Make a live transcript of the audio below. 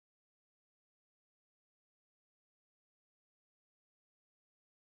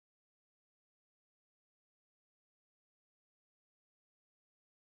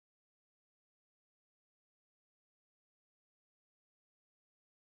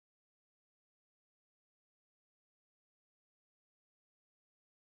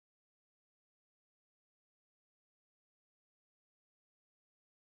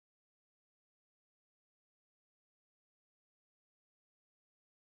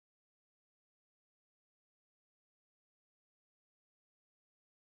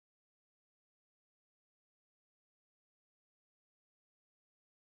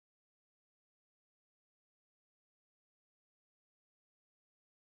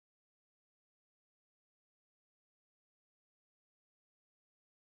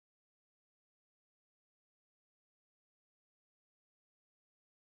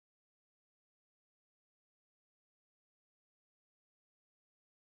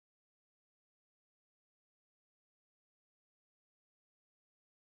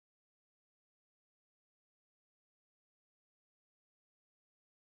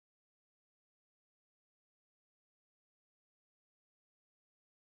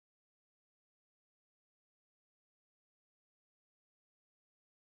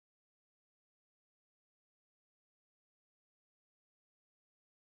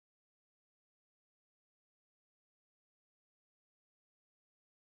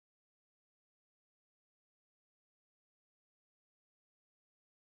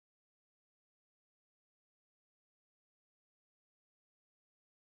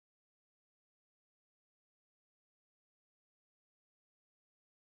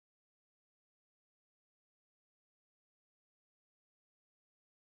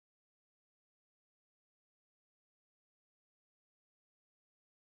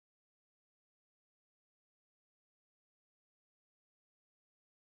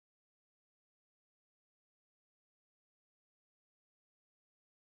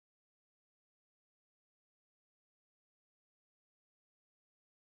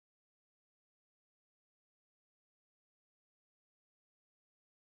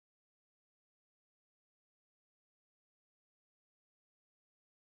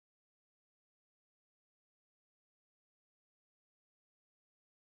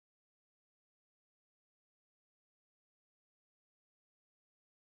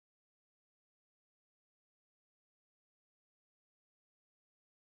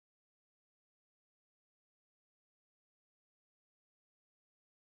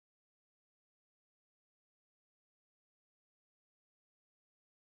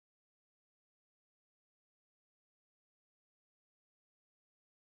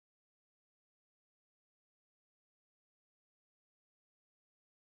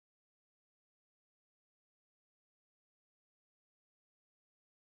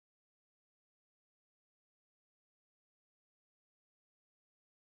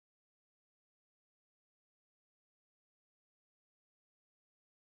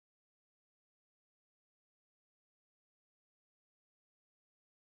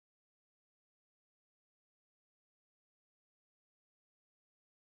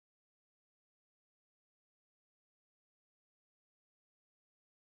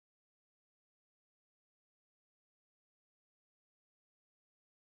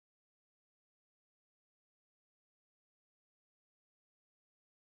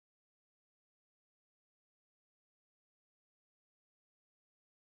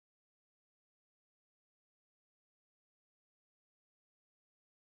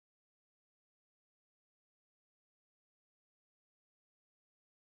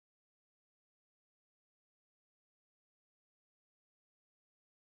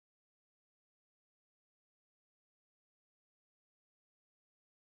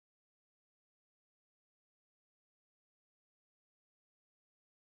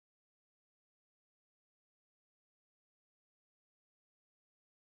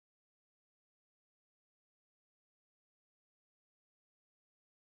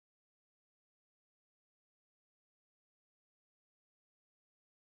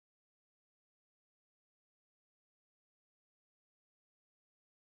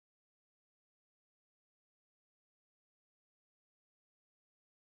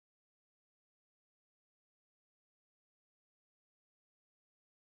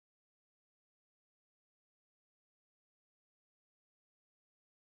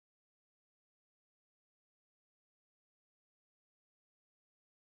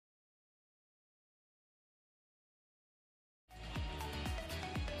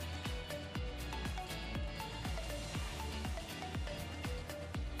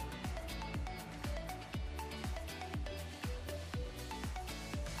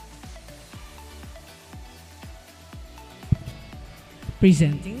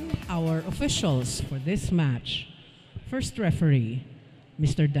Presenting our officials for this match. First referee,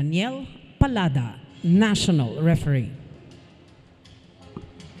 Mr. Daniel Palada, National Referee.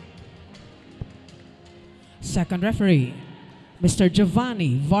 Second referee, Mr.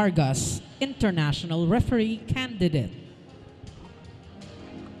 Giovanni Vargas, International Referee Candidate.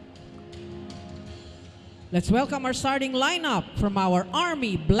 Let's welcome our starting lineup from our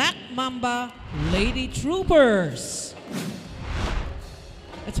Army Black Mamba Lady Troopers.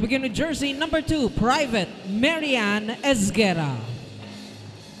 Let's begin with jersey number 2, Private Marianne Esguera.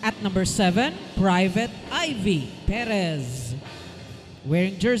 At number 7, Private Ivy Perez.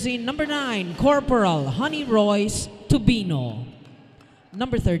 Wearing jersey number 9, Corporal Honey Royce Tubino.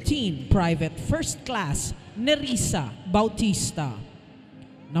 Number 13, Private First Class Nerissa Bautista.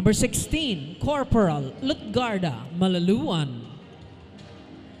 Number 16, Corporal Lutgarda Malaluan.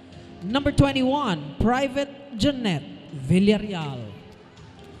 Number 21, Private Jeanette Villarreal.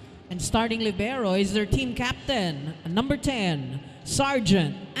 And starting libero is their team captain, number 10,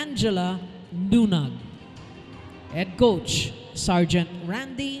 Sergeant Angela Nunag. Head coach, Sergeant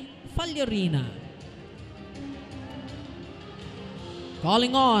Randy Fagliorina.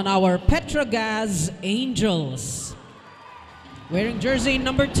 Calling on our PETRO GAZZ Angels. Wearing jersey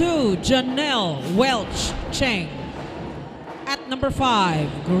number 2, Janelle Welch Cheng. At number 5,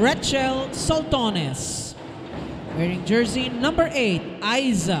 Gretchel Soltones. Wearing jersey number 8,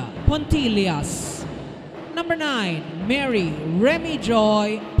 Aiza Pontilias. Number 9, Mary Remy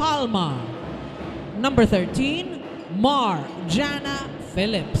Joy Palma. Number 13, Mar Jana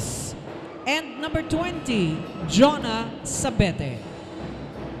Phillips. And number 20, Jonah Sabete.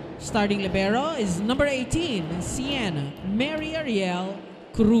 Starting libero is number 18, Sienna Mary Ariel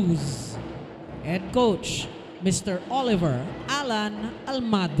Cruz. Head coach, Mr. Oliver Alan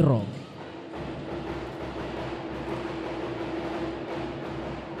Almadro.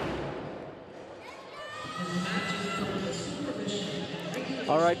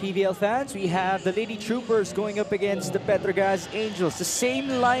 All right, PVL fans, we have the Lady Troopers going up against the PETRO GAZZ Angels. The same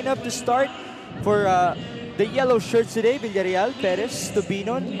lineup to start for the yellow shirts today: Villarreal, Perez,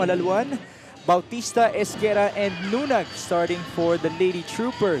 Tubino, Malaluan, Bautista, Esguera, and Nunag starting for the Lady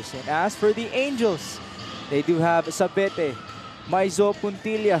Troopers. And as for the Angels, they do have Sabete, Maizo,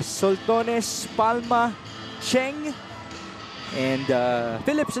 Puntillas, Soltones, Palma, Cheng, and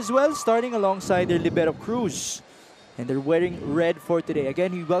Phillips as well, starting alongside their libero Cruz. And they're wearing red for today.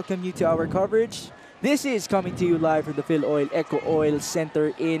 Again, we welcome you to our coverage. This is coming to you live from the Phil Oil Eco Oil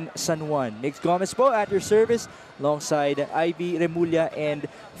Center in San Juan. Nick Gomez po at your service alongside Ivy Remulla and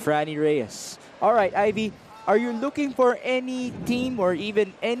Franny Reyes. All right, Ivy, are you looking for any team or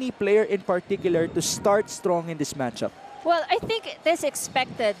even any player in particular to start strong in this matchup? Well, I think it is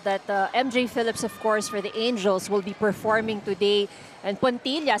expected that MJ Phillips, of course, for the Angels will be performing today. And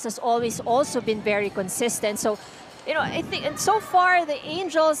Pontillas has always also been very consistent. So, you know, I think, and so far the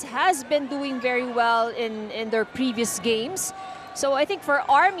Angels has been doing very well in their previous games. So I think for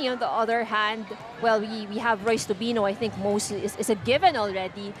Army, on the other hand, well, we have Royce Tubino, I think mostly is a given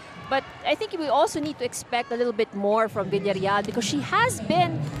already. But I think we also need to expect a little bit more from Villarreal because she has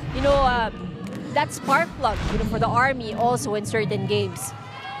been, you know, that spark plug, you know, for the Army also in certain games.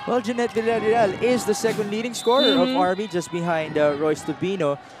 Well, Jeanette Villarreal is the second leading scorer of Army, just behind Royce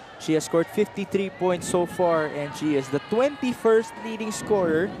Tubino. She has scored 53 points so far, and she is the 21st leading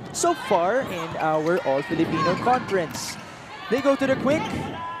scorer so far in our All-Filipino Conference. They go to the quick.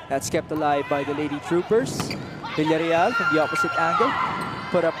 That's kept alive by the Lady Troopers. Villarreal from the opposite angle.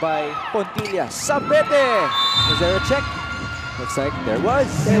 Put up by Pontillas. Sabete! Was there a check? Looks like there was.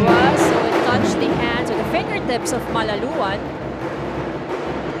 There was. So it touched the hands or the fingertips of Malaluan.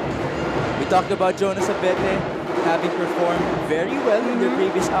 We talked about Jonah Sabete having performed very well in their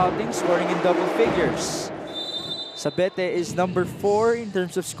previous outings, scoring in double figures. Sabete is number 4 in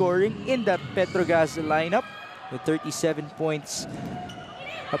terms of scoring in that PETRO GAZZ lineup with 37 points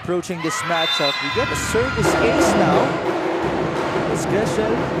approaching this matchup. We get a service ace now. It's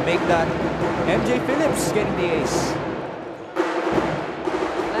Greshel make that. MJ Phillips getting the ace.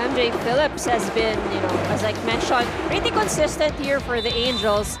 MJ Phillips has been, you know, as I mentioned, pretty consistent here for the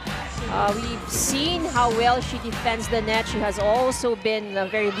Angels. We've seen how well she defends the net. She has also been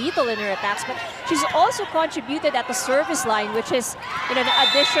very lethal in her attacks, but she's also contributed at the service line, which is, you know, an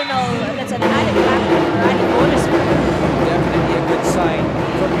additional, that's an added factor or added bonus for her. Definitely a good sign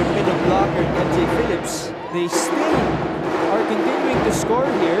from your middle blocker, MJ Phillips. They still are continuing to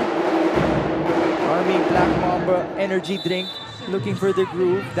score here. Army Black Mamba energy drink looking for the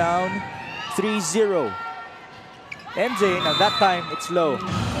groove, down 3-0. MJ, now that time it's low.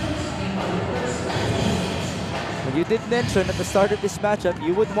 And you did mention at the start of this matchup,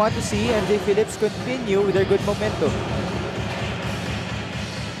 you would want to see MJ Phillips continue with their good momentum.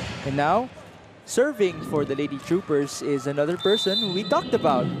 And now, serving for the Lady Troopers is another person who we talked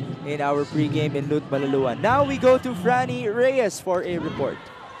about in our pregame in Lut Malaluan. Now we go to Franny Reyes for a report.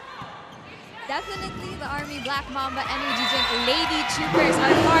 Definitely the Army Black Mamba Energy Drink Lady Troopers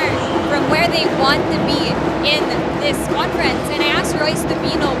are far from where they want to be in this conference. And I asked Royce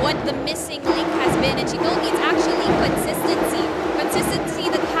Tubino what the missing link has been, and she told me it's actually consistency. Consistency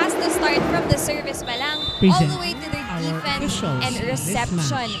that has to start from the service pa lang, all the way to their defense and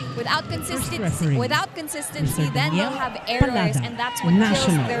reception. Without consistency, then they'll have errors, and that's what kills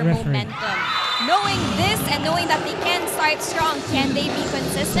their momentum. Knowing this and knowing that they can start strong, can they be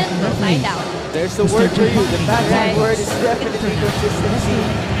consistent? We'll find out. There's the word for you. The magic word is definitely consistency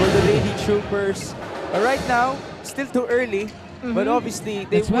for the Lady Troopers. Right now, still too early. But obviously,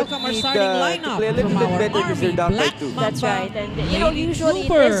 they would need to play a little bit better because they're down by 2. That's right. And you know, usually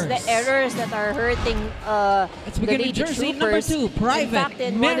it is the errors that are hurting the Lady Troopers. Number 2, Private In fact,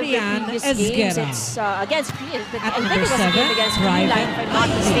 in Marianne one of the previous games, it's against I think it was a game against Freeline, if I'm not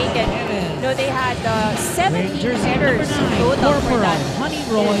mistaken. You know, they had 17 errors total for that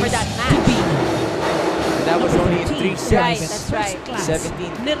match. That was only in 3 sets. Right, that's right.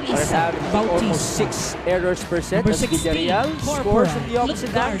 17 are having almost 6 errors per set. As Villarreal scores in the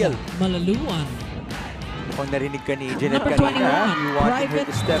opposite angle. Malaluan. Mukhang narinig ka ni Jeanette Number kanina. 21, You wanted her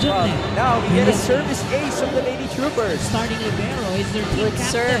to step up. Now we get a service ace of the Lady Troopers. Starting libero is their team Good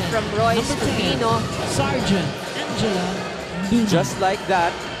captain. serve from Royce Number 10, Tubino. Sergeant Angela Luna. Just like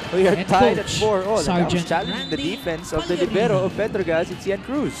that, we are Head tied at coach, 4-all. And that was Sergeant challenging the Randy defense of the Pallarino. libero of PETRO GAZZ, it's Ian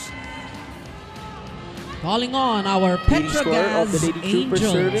Cruz. Calling on our Leading PETRO scorer of the GAZZ Lady Troopers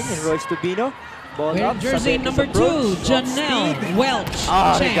serving Angels. in Royce Tubino. Ball Wearing up. jersey Sabetes number 2, approach. Janelle Speed. Welch.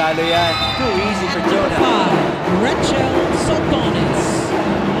 Cheng. Regalo yan. Too easy for Number Jonah. 5, Rachel Sotones.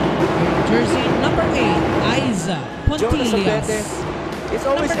 Wearing jersey number 8, Aiza Jonah Pontillas. Sabete. It's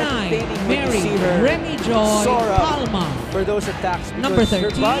always Number 9, entertaining when you Mary see her Remy Joy soar up Palma. for those attacks because Number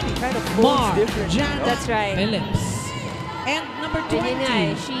her 13, body kind of moves Mar different. Janet That's right. Phillips. And number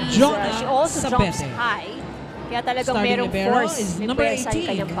 20, She also jumps Sabete. high. Kaya talagang Starting merong libero force. is May number pwersa yung 18,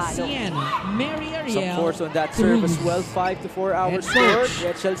 kanyang palo. Sienna Mary Ariel Some force on that serve as Cruz. well. 5 to 4 hours Head scored. coach,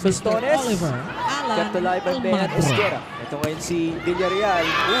 Rachel Mr. Sotones. Oliver Alan Kept alive by Ben Almagro. Esquera. Ito ngayon si Villarreal.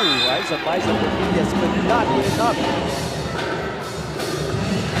 Ooh, Aiza Pontillas could not get enough.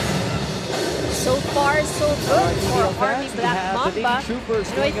 So far, so good for PVL Army fans, we Black have the Mamba. Lady Troopers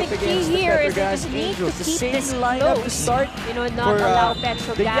You know, I going up think against key the here PETRO is they GAZZ just need to Angels. The keep same this lineup to close. start You know, not for allow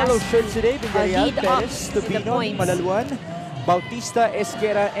Petro the yellow GAZZ shirts today. Villarreal, lead up Perez, to the Tubino, points. Malaluan, Bautista,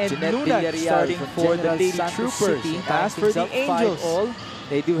 Esquera, and Luna starting for the Lady Troopers. As for the Angels,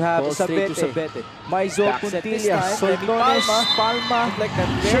 they do have Sabete, Maizo, Puntillas, Sotones, Palma, like that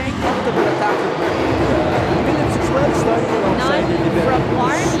very comfortable attacker. Phillips as well starting alongside None the libero. from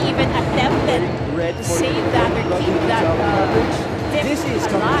Army even attempted Red to for save that or keep that dip This is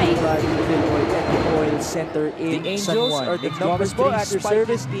coming alive. to live with Illinois Epic Oil Center in The Angels San Juan. are the Nick number Gomez po 3 at your spike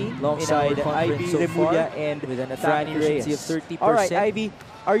service team alongside alongside Ivy Ivy Remulla Remulla and with an attack Franny Reyes. efficiency of 30%. Alright, Ivy,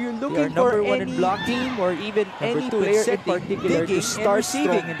 are you looking for number 1 in any blocking, team or even any two in player in setting, particular to digging, start and strong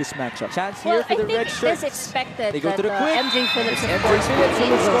receiving in this matchup? Chance Well, here for I the think red it is shirts. expected They go that to the quick. MJ Phillips, of MJ course, Phillips the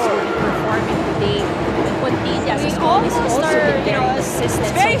will Angels score. will be performing today. And Pontillas has always almost also are, been very consistent.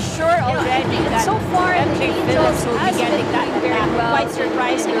 it's very So, sure you know, already and that so far MJ MJ Phillips Phillips will be has getting been that doing very back. well. Quite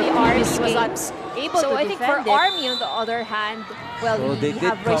surprisingly, In the Army previous was games. not able So to I think for defend it. Army, on the other hand, Well, So they we did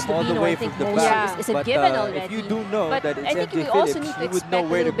have Royce come all the Tubino, way I think from the most back, is a but given if already. you do know But that it's I think MJ we also Phillips, need to you would expect know a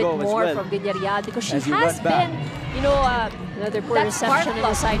where to little bit go as more well from Villarreal because she as you has run back. been, you know, another poor that reception in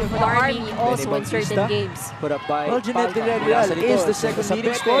the spark side of plug the for Army Army. also in certain Bautista, games. put up by Well, Jeanette Palma. Villarreal Nasa is likod, the second Sabete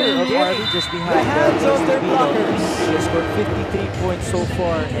leading scorer of here, Army, just behind the hands of their Filipino. blockers. She has scored 53 points so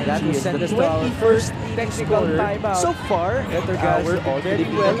far, and that She will is send the us to our 21st first technical scorer timeout. so far. PETRO Our GAZZ very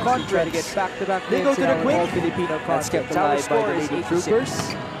All-Filipino well conference. try to get back-to-back They go wins to in the our quick. All-Filipino That's conference kept kept alive alive by by the the Lady Lady Troopers.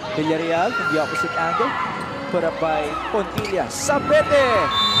 Villarreal from the opposite angle, put up by Pontillas. Sabete!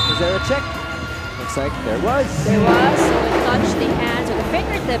 Is there a check? Looks like there was. There was, so it touched the hands or the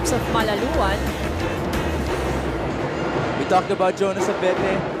fingertips of Malaluan. We talked about Jonas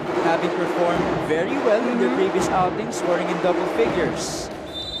Sabete having performed very well in their previous outings, scoring in double figures.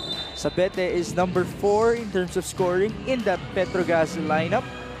 Sabete is number 4 in terms of scoring in the PETRO GAZZ lineup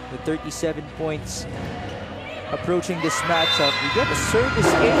with 37 points approaching this matchup. We get a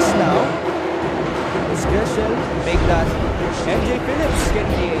service ace now. Special make that MJ Phillips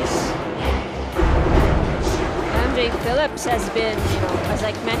getting the ace. MJ MJ Phillips has been, as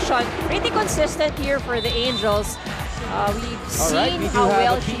I mentioned, pretty consistent here for the Angels. We've seen how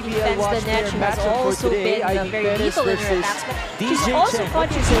well she defends the net. She has also been very lethal in her attacks, but she's also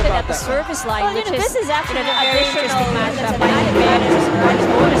contributed at the service line, which is an additional matchup. Advantage is quite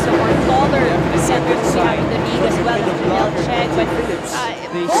noticed a more taller centers we have in the league as well as Janelle Cheng.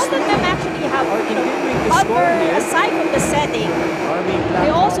 But both of them actually have aside from the setting, they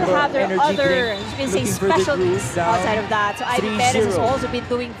also have their other, you can say, specialties outside of that. So Ivy Perez has also been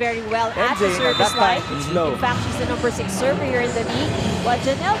doing very well at the service line. In fact, she's the number 6 server here in the league. But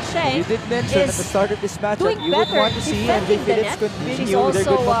Janelle Cheng you did mention at the start of this matchup, doing you would better want to see MJ Phillips continue she's their also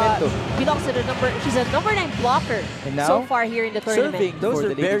good momentum. belongs to the she's a number 9 blocker so far here in the tournament. Serving Those for are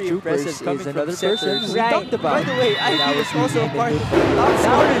the very Lady Troopers impressive coming is from another centers. person we Right. talked about. By the way, in Ivy our is also pregame part of and the top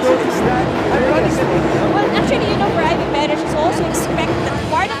scorers. Well, actually, for Ivy Perez, she's also expected.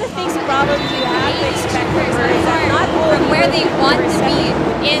 Part of the things probably you have to expect from her is that not only from where they want to be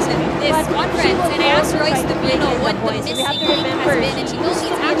in this but conference. she will And I asked also Royce try to Dabino break what the the points. missing We have to link remember, has been, and she knows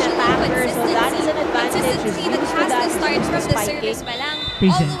she's it's an actually attacker, so that is an advantage. consistency. The She's used to cast that. that starts from the Spiking. service pa lang, all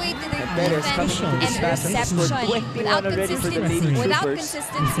Present. the way to their Perez defense coming from and this match, reception. 21 Without already for the consistency, Lady without Troopers.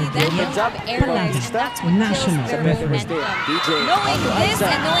 consistency, then you Heads have up, errors, and that's what kills National their referee. momentum. DJ. Knowing this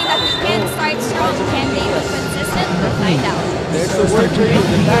and knowing that we can start strong, can they look consistent? We'll find out. There's the word for you.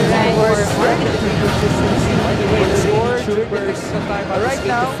 The back Right. for consistency. By the way, the score Troopers right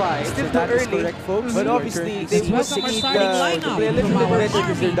now, still too early. folks. But obviously, they will Welcome our need starting lineup to play a little from bit our better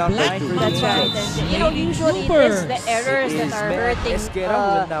because they're down by Black 3 That's right. games. And, usually it's the errors that are hurting Esquera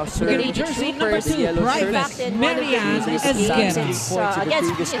will now the serve. Lady Jersey number Troopers. 2, In Private fact, in one of the Marianne previous Esquera. games, it's, against At I think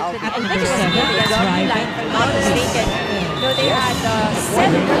number it was 7, against Private Milan, if I'm not mistaken. They had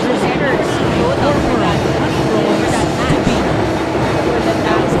 7 errors total for that match.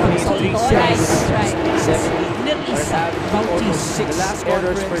 Nelisa Bautista. The last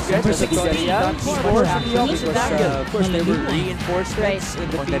errors for Number 16, of course, there were reinforcements in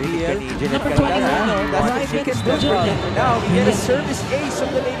the PVL. Number 21, Private Jordan. Now we get a service ace of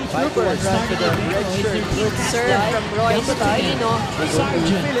the Lady Troopers. Starting the in red is their shirt. team Serve from Royce Number 10, Dabino.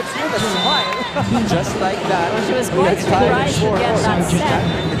 Sergeant Phillips with a smile. Just like that. She was quite surprised to get that set.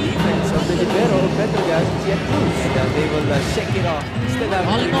 The defense of the libero, PETRO GAZZ, is yet loose. And they will check it off. Still have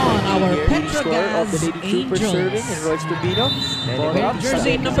Calling on our here. PETRO Score of the GAZZ Lady Troopers Angels. serving and Royce Dabino. Wearing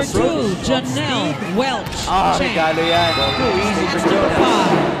jersey number 2, Janelle Welch Cheng. Regalo yan. Too easy for Number Jonah.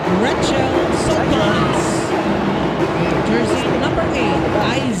 5, Rachel Soplanis. Jersey number 8,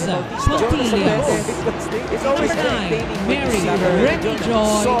 Aiza Pontillas. It's always Number 9, entertaining when you Mary see her Renny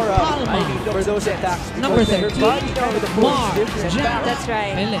Joy Sora, Palma. for those attacks. Number Because her 13, body count with the Mar force difference. Jack That's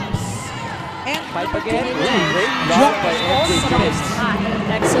right. Phillips. And Pipe number again. 22, Great block by Josh MJ Phillips.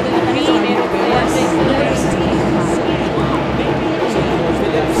 Excellent.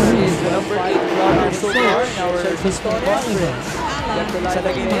 Phillips is the number 8 blocker so far in our conference. Sa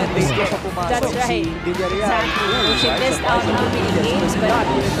lagay na yan, base pa pumasok. That's right. Si Villarreal. Exactly. She missed out how many games, but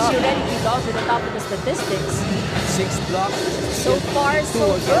she already belongs to the top of the statistics. 6 blocks. So far,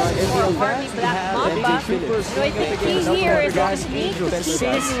 so good for Army Black Mamba. I think key here is obviously to keep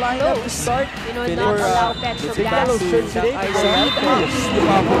this close. Not allow Petro Yellow GAZZ shirt today, lead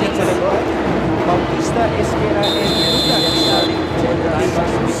Bautista, Esquera, and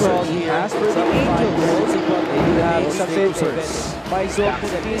as for the Angels, they have Sabete, Paizo,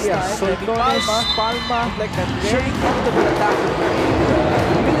 Puntillas, Sortones, Palma, very comfortable attacker.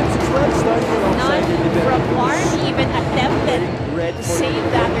 Phillips as well, starting alongside the None from Army even attempted to save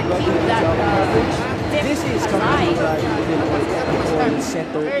that or keep that This is coming alive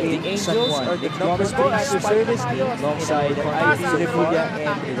center in Angels are the number 4 after service alongside Ivy Refugia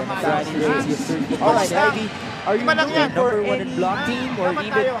and Danny Reyes. Alright, Ivy, are you looking for number 1 in block team or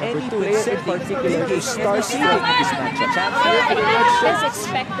even any player in particular to star seed in this matchup? As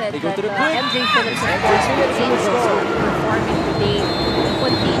expected that MJ Phillips is also performing today.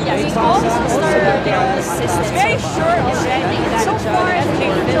 Pontilla, he's always started the system. Very sure already that so far MJ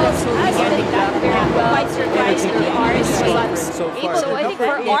Phillips will be getting that very well. Quite surprisingly, RS so I think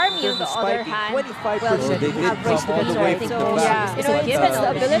for Army on the other hand, well, they have Royce Dabino, I think, so given the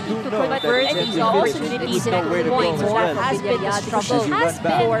ability to convert these opportunities and points, that has been the struggle. Has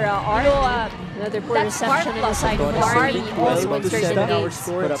been for Army. Another poor reception in the side for Army also in certain games.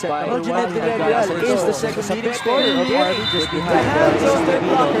 Villarreal is the second leading scorer of Army, just behind the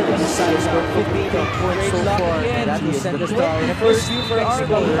blocker. The side scored 15 points so far. That is the star. The first view for Army.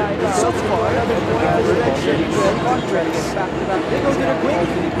 So far, another point for the red shirt. Contracts back-to-back. They go to the quick.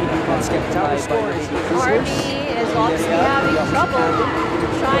 Let's get tower scores. Army is obviously having trouble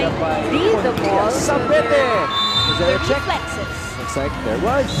trying to read the ball. Sabete. Was there the a check? reflexes. Looks like there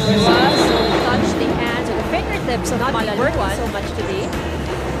was. There was. So touched the hands or the fingertips of not working so much today.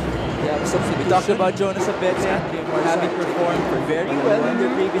 Yeah, We talked about Jonas Abete having performed very well in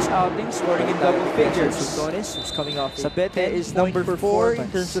their previous outings, scoring in double figures. who's coming off. Sabete is number 4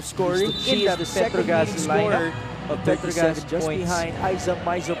 in terms of scoring. She is the PETRO GAZZ scorer of PETRO GAZZ, just behind Aiza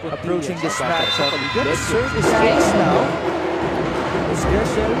Maizo approaching this matchup. Good service ace now.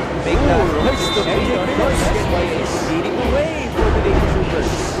 Gershel make that Royce to leading the way for the Lady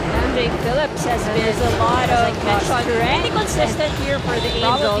Troopers. MJ Phillips has been a lot of really consistent here for the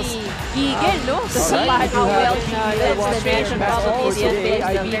Angels. Gigil, no? To see how well she defends the nation probably has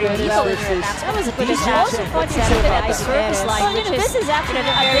been very lethal in her attacks. That was a good shot. She also contributed at the service line, which is this is actually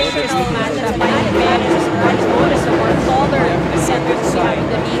an additional matchup by advantage as far as bonus of more taller centers behind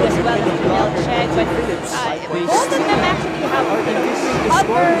the league as well as Mel Cheng. But both of them actually have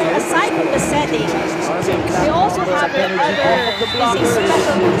other, aside from the setting, they also have their other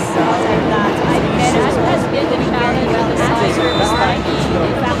specialties outside that. I mean, that has been the challenge on the side service line.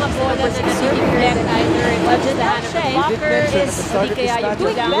 In fact, more than an deflect either in budget the hand of the blocker is DKI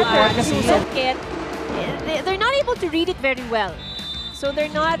doing better because you look at they're not able to read it very well. So they're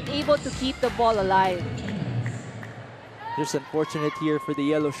not able to keep the ball alive. Just unfortunate here for the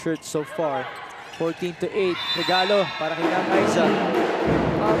yellow shirts so far. 14-8. Regalo para kay Aiza.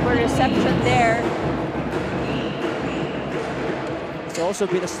 For reception there. It's also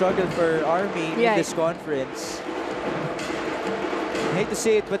been a struggle for Army in this conference. I hate to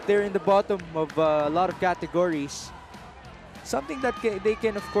say it, but they're in the bottom of a lot of categories. Something that they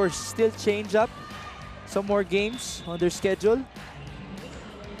can, of course, still change up some more games on their schedule.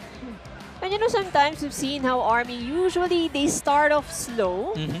 And you know, sometimes we've seen how Army, usually they start off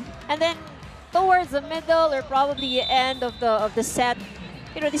slow. And then towards the middle or probably the end of the set,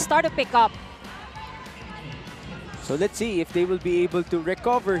 you know, they start to pick up. So let's see if they will be able to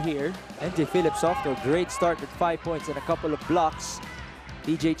recover here. MJ Phillips off to a great start with 5 points and a couple of blocks.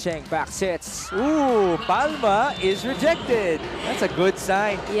 DJ Cheng back sets. Ooh, Palma is rejected. That's a good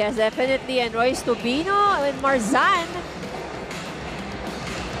sign. Yes, definitely. And Royce Tubino and Marzan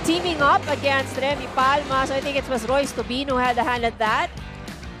teaming up against Remy Palma. So I think it was Royce Tubino who had a hand at that.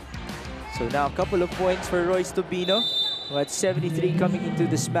 So now a couple of points for Royce Tubino, who had 73 coming into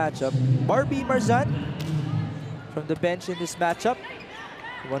this matchup. Barbie Marzan from the bench in this matchup.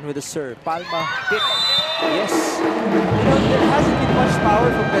 One with a serve. Palma hit. Yes. You know, there hasn't been much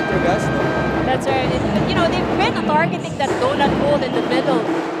power from PETRO GAZZ, no? That's right. You know, they've been targeting that donut hole in the middle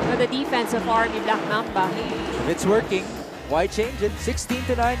of the defense of Army Black Mamba. If it's working, why change it?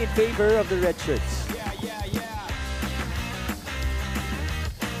 16-9 in favor of the red shirts.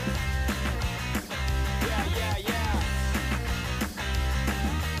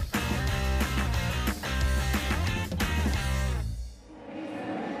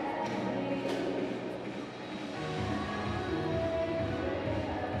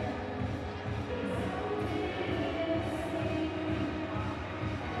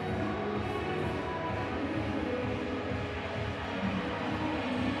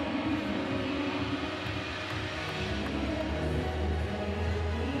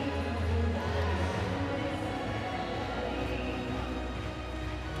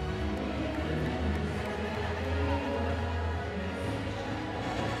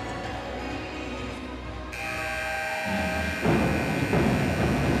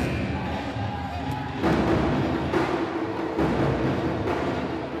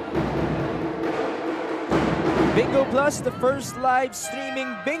 Bingo Plus, the first live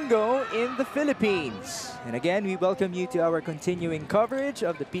streaming bingo in the Philippines. And again, we welcome you to our continuing coverage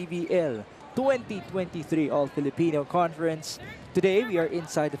of the PVL 2023 All-Filipino Conference. Today, we are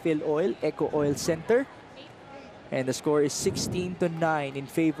inside the Phil Oil Eco Oil Center. And the score is 16-9 in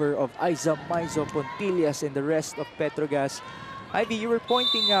favor of Aiza Maizo Pontillas and the rest of PETRO GAZZ. Ivy, you were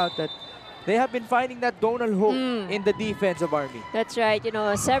pointing out that they have been finding that donal hook in the defense of Army. That's right. You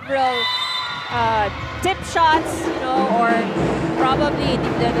know, several tip shots, you know, or probably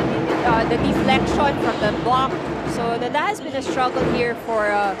the deflection from the block. So that has been a struggle here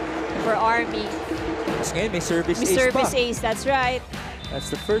for Army. May service ace, that's right. That's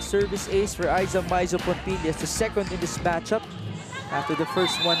the first service ace for Aiza Maizo Pontillas, the second in this matchup after the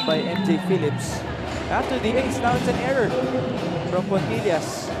first one by MJ Phillips. After the ace, now it's an error from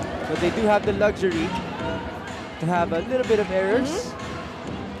Pontillas. But they do have the luxury to have a little bit of errors.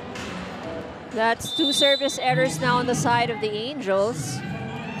 That's 2 service errors now on the side of the Angels.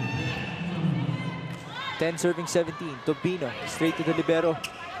 10 serving 17. Tubino straight to the libero.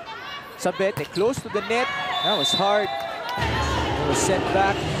 Sabete close to the net. That was hard. It was sent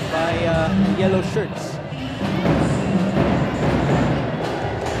back by yellow shirts.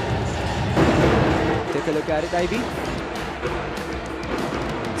 a look at it, Ivy.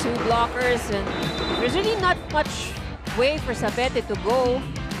 2 blockers, and there's really not much way for Sabete to go.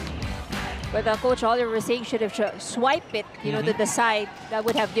 But Coach Oliver was saying should have swiped it, you know, to the side. That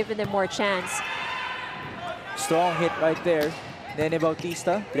would have given them more chance. Strong hit right there. Nene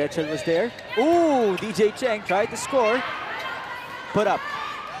Bautista, Gretchen was there. Ooh, DJ Cheng tried to score. Put up.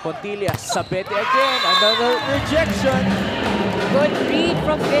 Pontilla, Sabete again. Another rejection. Good read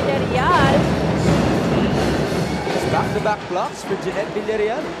from Villarreal. Back-to-back blocks for Jeanette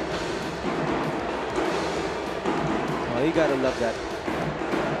Villarreal. Oh, you gotta love that.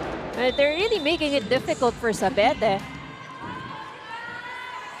 They're really making it difficult for Sabete.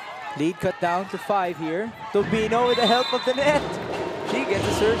 Lead cut down to 5 here. Tobino with the help of the net. She gets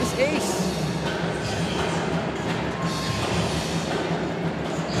a service ace.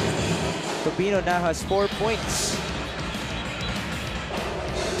 Tobino now has 4 points.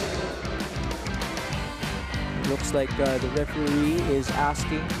 Looks like the referee is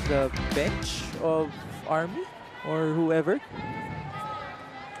asking the bench of Army or whoever.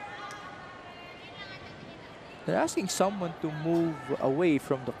 They're asking someone to move away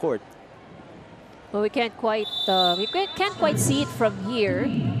from the court. Well, we can't quite see it from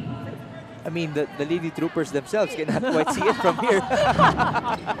here. I mean, the Lady Troopers themselves cannot quite see it from here.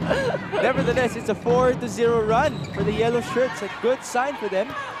 Nevertheless, it's a 4-0 run for the yellow shirts. A good sign for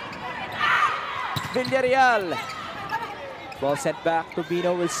them. Villarreal. Ball sent back.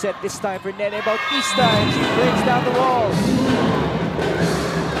 Tobino will set this time for Nene Bautista, and she breaks down the wall.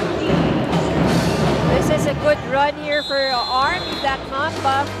 This is a good run here for Army, Black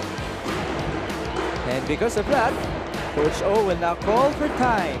Mamba. And because of that, Coach O will now call for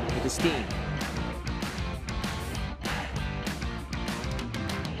time with his team.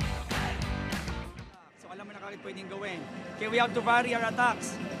 So alam mo na kagad pwedeng gawin. Okay, we have to vary our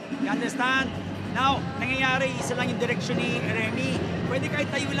attacks. You understand? Now, nangyayari, isa lang yung direction ni Remy. Pwede kahit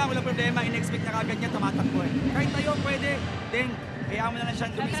tayo lang, walang problema. In-expect na kagad niya, tumatakbo eh. Kahit tayo, pwede. Then, kaya mo na lang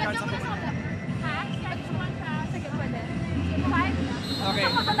siya dumiscard sa pumunta. Okay.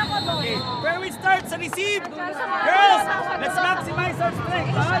 Okay. Where we start sa receive. Girls, let's maximize our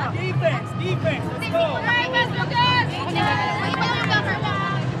strength. Defense, defense. Let's go.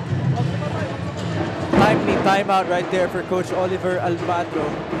 Timely timeout right there for Coach Oliver Albatro.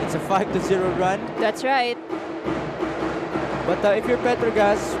 It's a 5-0 run. That's right. But if you're PETRO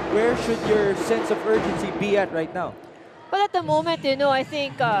GAZZ, where should your sense of urgency be at right now? Well, at the moment, you know, I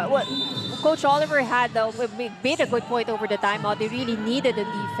think what Coach Oliver had made a good point over the timeout. They really needed the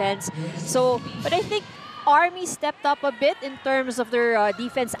defense. So, but I think Army stepped up a bit in terms of their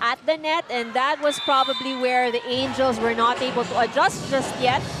defense at the net, and that was probably where the Angels were not able to adjust just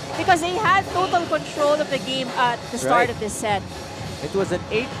yet because they had total control of the game at the start of this set. It was an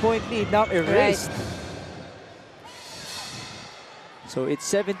 8-point lead, now erased. Right. So it's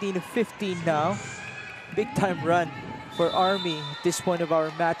 17-15 now. Big time run for Army at this point of our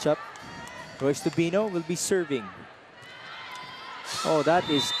matchup. Royce Tobino will be serving. Oh, that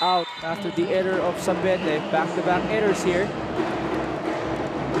is out after the error of Sabete. Back-to-back errors here.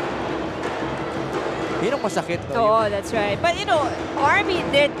 Yun ang masakit, no? Oh, that's right. But, you know, Army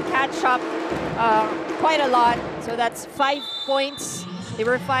did catch up quite a lot. So that's 5 points. They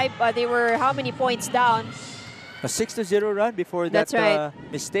were how many points down? A 6-0 run before that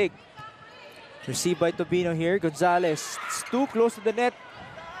mistake. Received by Tobino here. Gonzalez, it's too close to the net.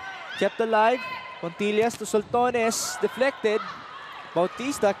 Kept alive. Pontillas to Soltones, deflected.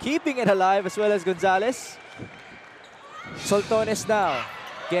 Bautista keeping it alive as well as Gonzalez. Soltones now.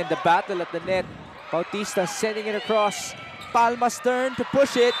 Again, the battle at the net. Bautista sending it across. Palma's turn to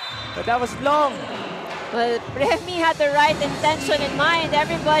push it, but that was long. Well, Remy had the right intention in mind.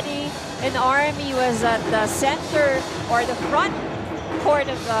 Everybody in Army was at the center or the front court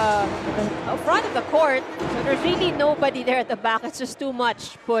of the court. So there's really nobody there at the back. It's just too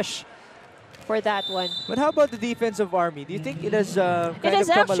much push for that one. But how about the defense of Army? Do you think it has it has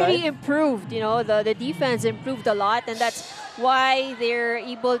actually improved? You know, the defense improved a lot, and that's why they're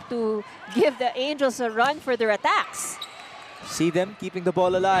able to give the Angels a run for their attacks. See them keeping the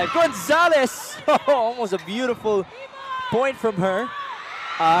ball alive. Gonzalez! Almost a beautiful point from her.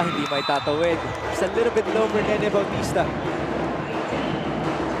 Hindi may tatawid. Just a little bit low for Nene Bautista.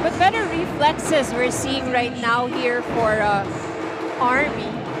 But better reflexes we're seeing right now here for Army.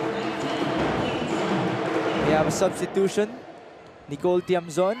 We have a substitution. Nicole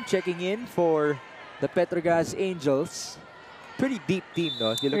Tiamzon checking in for the PETRO GAZZ Angels. Pretty deep team,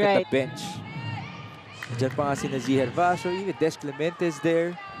 no? If you look at the bench. Diyan pa nga si Nazi Hervasio, even Des Clemente is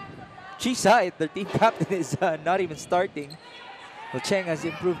there. She saw it, their team captain is not even starting. Well, Cheng has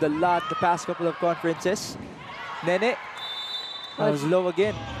improved a lot the past couple of conferences. Nene, that was low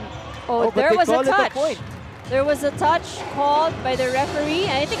again. Oh, but there they was a call it touch. point. There was a touch called by the referee,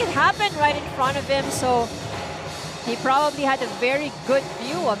 and I think it happened right in front of him, so he probably had a very good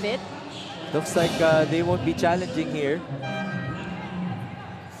view of it. Looks like they won't be challenging here.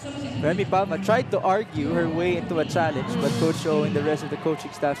 Remy Palma tried to argue her way into a challenge, but Coach O and the rest of the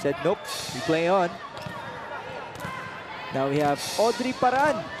coaching staff said, nope, we play on. Now we have Audrey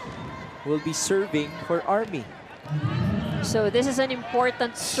Paran will be serving for Army. So this is an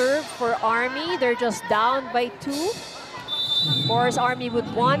important serve for Army. They're just down by 2. Of course, Army would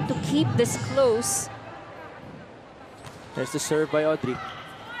want to keep this close. There's the serve by Audrey.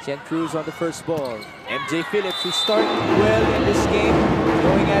 Sian Cruz on the first ball. MJ Phillips, who started well in this game,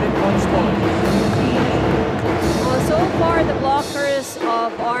 going at it once more. Well, so far, the blockers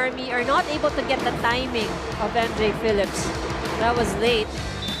of Army are not able to get the timing of MJ Phillips. That was late.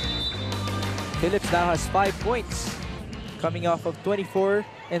 Phillips now has 5 points, coming off of 24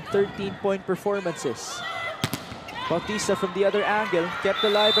 and 13-point performances. Bautista from the other angle, kept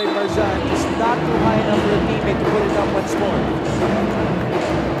alive by Marzan, just not too high enough for a teammate to put it up once more.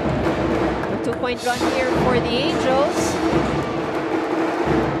 A 2-point run here for the Angels.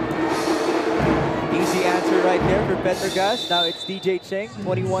 Easy answer right there for PETRO GAZZ. Now it's DJ Cheng,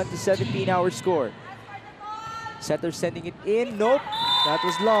 21-17 our score. Setter sending it in, nope, that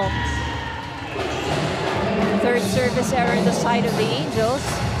was long. Third service error on the side of the Angels.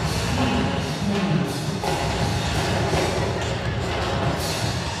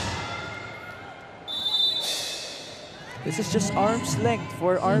 This is just arm's length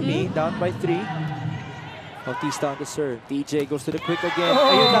for Army, down by 3. Bautista on the serve. DJ goes to the quick again.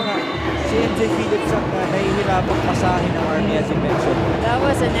 Ayun na nga. Si MJ Phillips ang nahihirapang pasahin ng Army, as you mentioned. That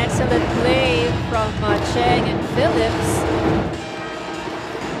was an excellent play from Cheng and Phillips.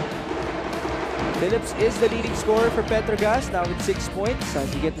 Phillips is the leading scorer for PETRO GAZZ, now with 6 points.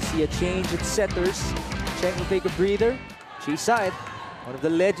 As you get to see a change in setters, Cheng will take a breather. She saw it. One of the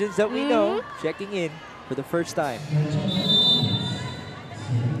legends that we know, checking in for the first time.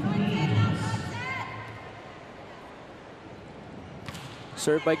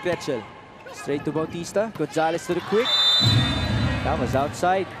 Served by Gretchel. Straight to Bautista. Gonzalez to the quick. That was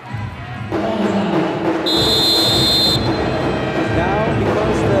outside. Now,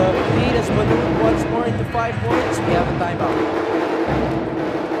 because the lead has ballooned once more into 5 points, we have a timeout.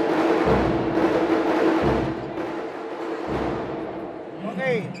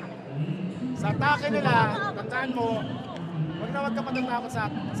 Okay. Sa atake nila, tandaan mo, wag ka matatakot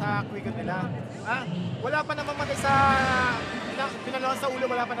sa quicken nila. Ha? Wala pa namamatay sa pinalawan sa ulo,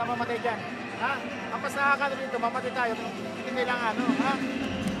 wala pa namamatay dyan. Ha? Ang pasakan dito, mamatay tayo. Hindi kailangan, no? Ha?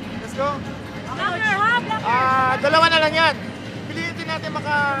 Let's go. Dalawa na lang yan. Pilitin natin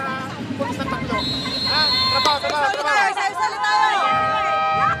makapulis ng 3. Ha? Trabaho.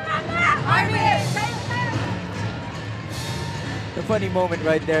 The funny moment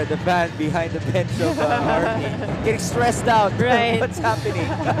right there, the fan behind the bench of Army getting stressed out. Right. What's happening?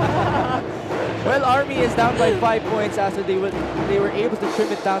 Well, Army is down by 5 points after they were able to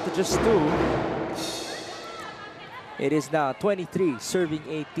trim it down to just 2. It is now 23, serving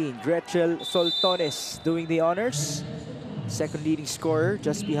 18. Gretchel Soltones doing the honors. Second leading scorer,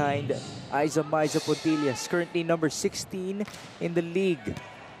 just behind Aiza Maiza Pontillas, currently number 16 in the league.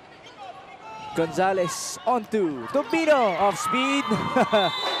 Gonzalez onto Tobino, off speed.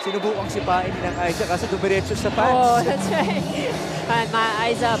 Sinubukang sipain ng Aiza kasi dumiretso sa fans. Oh, that's right. And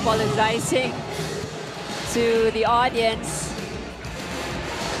Aiza apologizing to the audience.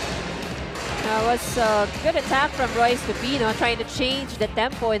 That was a good attack from Royce Tobino, trying to change the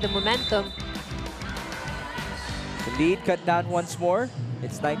tempo and the momentum. The lead cut down once more.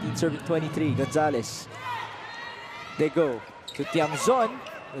 It's 19 serving 23. Gonzalez. They go to Tiamzon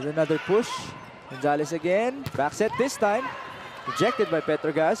with another push. Gonzalez again. Back set this time. Rejected by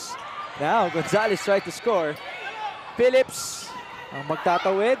PETRO GAZZ. Now Gonzalez tried to score. Phillips ang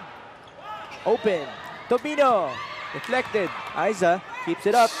magtatawid. Open. Tobino. Deflected. Aiza keeps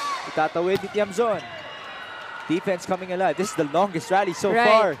it up. Itatawid ni Tiamzon. Defense coming alive. This is the longest rally so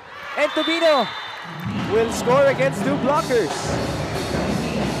far. And Tobino will score against 2 blockers.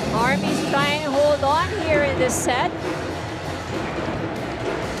 Army's trying to hold on here in this set.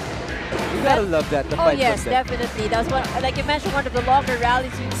 You gotta love that. The Oh yes, definitely. That's what, like you mentioned, one of the longer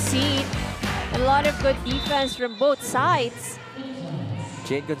rallies we've seen. A lot of good defense from both sides.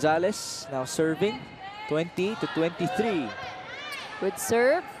 Jane Gonzalez now serving 20-23. Good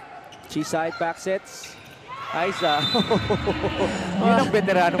serve. G-side back sets. Aiza. Yun ang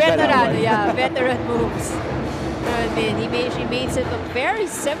veteranong galawan. Yeah, veteran moves. I mean, she makes it look very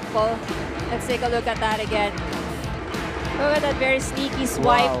simple. Let's take a look at that again. Look at that very sneaky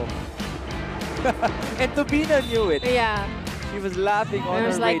swipe. Wow. And Tobina knew it. Yeah. She was laughing on her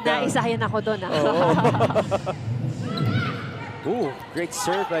way like, down. naisayan ako dun. Ooh, great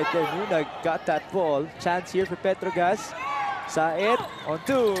serve right there. Nuna got that ball. Chance here for PETRO GAZZ. Said on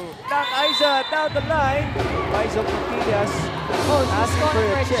two. Knock Aiza down the line. Aiza Puntillas asking for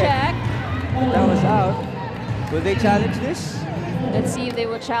a check. That was out. Will they challenge this? Let's see if they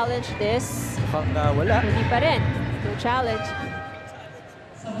will challenge this. Mukhang wala. Hindi pa rin. No challenge.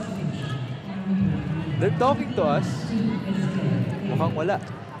 They're talking to us. Mukhang wala.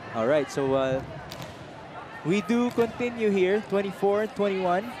 All right, so we do continue here,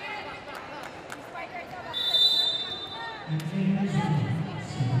 24-21.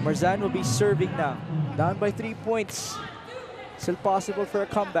 Marzan will be serving now. Down by 3 points. Still possible for a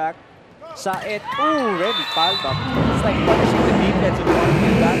comeback. Saed. Ooh, Remy Palma. It's like punishing the defense with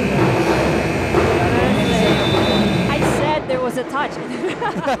one back. I said there was a touch.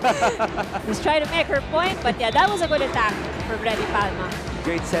 He's trying to make her point, but yeah, that was a good attack for Remy Palma.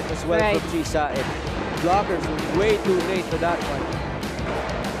 Great set as well from G. Saed. Blockers were way too late for that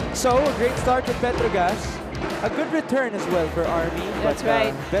one. So, a great start to PETRO GAZZ. A good return as well for Army. That's but,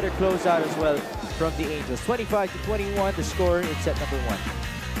 right. Better closeout as well from the Angels. 25-21, the score in set number 1.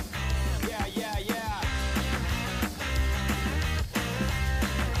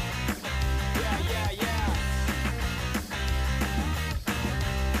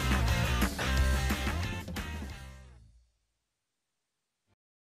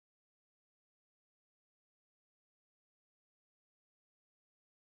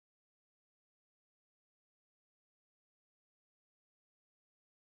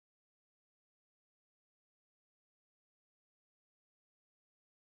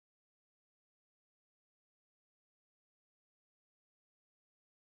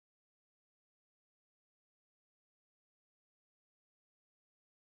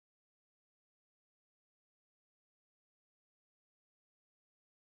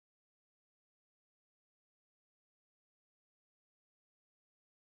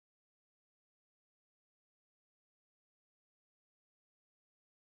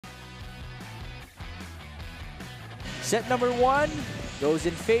 Set number 1 goes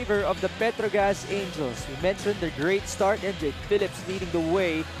in favor of the PETRO GAZZ Angels. We mentioned their great start. MJ Phillips leading the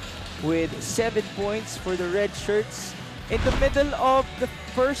way with 7 points for the red shirts. In the middle of the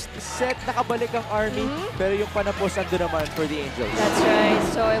first set, nakabalik ang Army. Pero yung panapos ando naman for the Angels. That's right.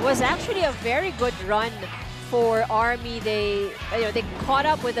 So it was actually a very good run for Army. They caught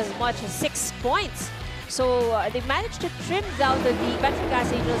up with as much as 6 points. So they managed to trim down the PETRO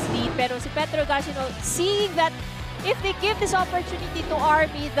GAZZ Angels lead. Pero si PETRO GAZZ, seeing that if they give this opportunity to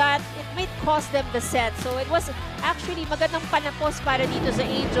Army, that it might cost them the set. So it was actually magandang panapos para dito sa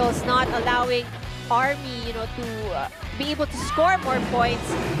Angels, not allowing Army, to be able to score more points.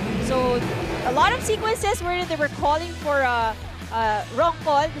 So a lot of sequences where they were calling for a wrong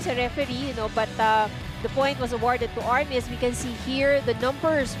call to sa referee, but the point was awarded to Army. As we can see here, the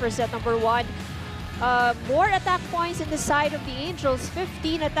numbers for set number 1. More attack points in the side of the Angels.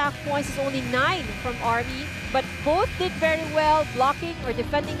 15 attack points is only 9 from Army. But both did very well, blocking or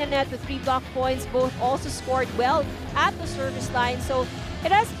defending the net with 3 block points. Both also scored well at the service line. So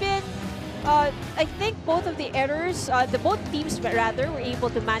it has been, I think both of the errors, both teams rather, were able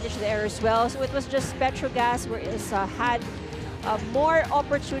to manage the errors well. So it was just PETRO GAZZ where it had more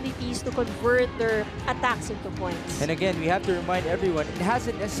opportunities to convert their attacks into points. And again, we have to remind everyone, it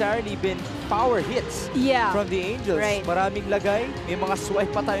hasn't necessarily been power hits from the Angels. Right. Maraming lagay, may mga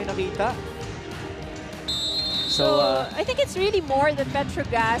swipe pa tayo nakita. So I think it's really more that PETRO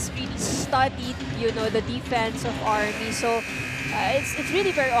GAZZ really studied, the defense of Army. So it's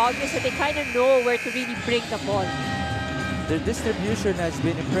really very obvious that they kind of know where to really bring the ball. Their distribution has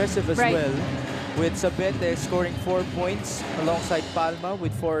been impressive as well, with Sabete scoring 4 points alongside Palma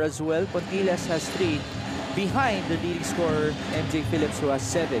with 4 as well. Pontilas has 3 behind the leading scorer, MJ Phillips, who has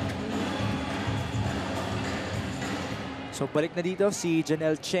 7. So balik na dito si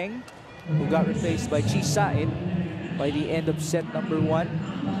Janelle Cheng, who got replaced by Chi Said by the end of set number 1.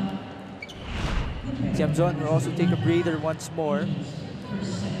 Tiamzon will also take a breather once more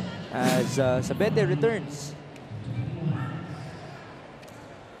as Sabete returns.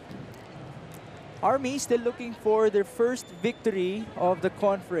 Army still looking for their first victory of the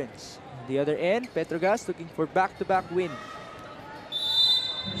conference. On the other end, PETRO GAZZ looking for back-to-back win.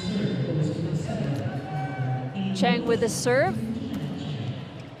 Cheng with the serve.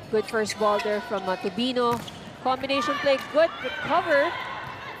 Good first ball there from Tobino. Combination play, good recover.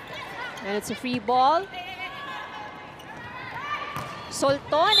 And it's a free ball.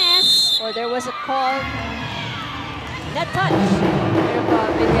 Soltones, or there was a call. Net touch. There by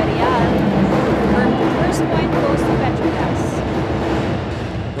Villarreal. Her first point goes to PETRO GAZZ.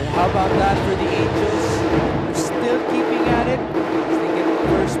 But how about that for the Angels? They're still keeping at it. They get the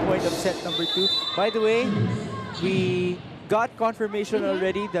first point of set number 2. By the way, we got confirmation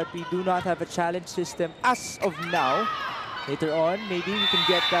already that we do not have a challenge system as of now. Later on, maybe we can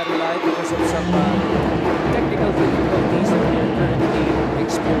get that alive because of some technical difficulties that we are currently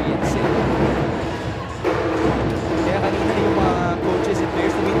experiencing. Kaya kanina yung mga coaches and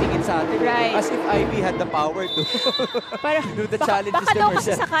players tumitingin sa atin. Right. As if Ivy had the power to do the challenge baka system daw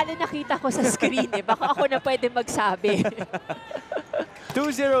kasi herself. sakali nakita ko sa screen eh. Baka ako na pwede magsabi.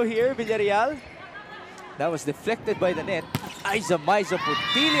 2-0 here, Villarreal. That was deflected by the net. Aiza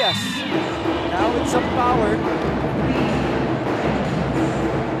Portillas. Now with some power.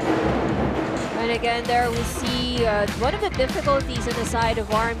 And again, there we see one of the difficulties in the side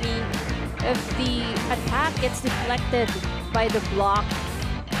of Army. If the attack gets deflected by the block,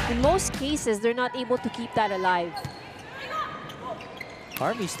 in most cases, they're not able to keep that alive.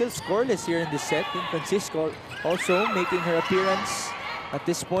 Army still scoreless here in this set. And Francisco also making her appearance at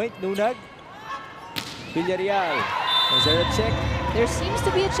this point. Nunag. Villarreal. Was there a check? There seems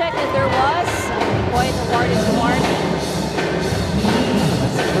to be a check, and there was. Point awarded to Army.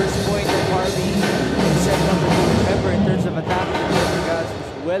 That's the first point of Army in set number 2. Remember, in terms of attacking, PETRO GAZZ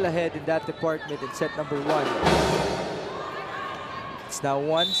was well ahead in that department in set number 1. It's now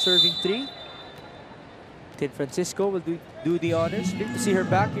 1 serving 3. Tin Francisco will do the honors. Good to see her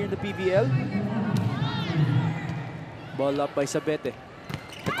back here in the PVL. Ball up by Sabete.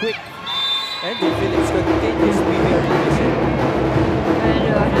 The quick. And Phillips continues to be very efficient. And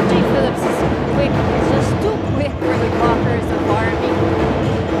MJ Phillips is quick. It's just too quick for the blockers of Army.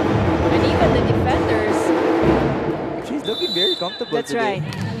 And even the defenders. She's looking very comfortable That's today.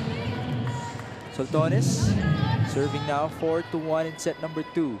 right. Soltones serving now 4-1 in set number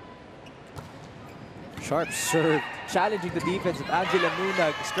 2. Sharp serve, challenging the defense of Angela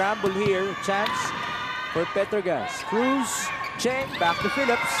Nunag. Scramble here, chance for PETRO GAZZ. Cruz, Cheng, back to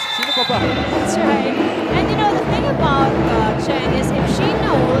Phillips. Sino pa ba? That's right. And you know, the thing about Cheng is if she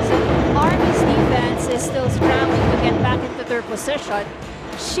knows that Army's defense is still scrambling to get back into their position,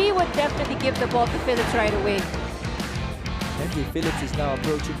 she would definitely give the ball to Phillips right away. Henry Phillips is now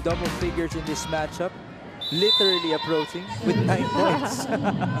approaching double figures in this matchup. Literally approaching with 9 points.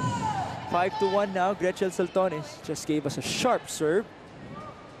 5-1 now. Gretchen Soltones just gave us a sharp serve.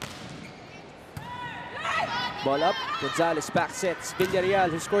 Ball up. Gonzalez back sets. Villarreal,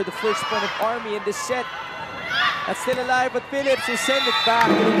 who scored the first point of Army in this set. That's still alive, but Phillips will send it back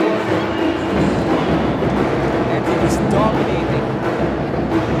to the corner. And he was dominating.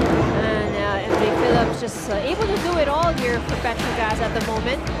 And MJ Phillips just able to do it all here for PETRO GAZZ at the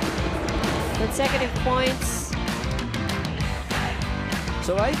moment. Consecutive points.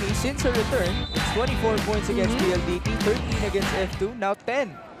 So Ivy, since her return, it's 24 points against PLDT, 13 against F2, now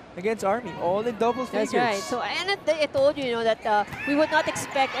 10 against Army, all in double figures. That's right. So, and I told you, that we would not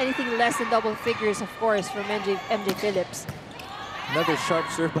expect anything less than double figures, of course, from MJ Phillips. Another sharp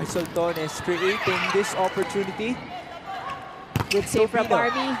serve by Soltones, creating this opportunity. Good save from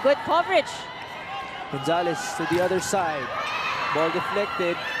Army. Good coverage. Gonzalez to the other side. Ball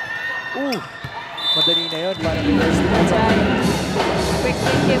deflected. Ooh! Madali na yun. Para that's right. Quick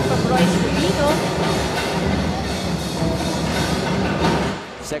thinking from Royce Rubino.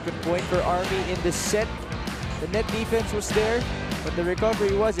 Second point for Army in this set. The net defense was there, but the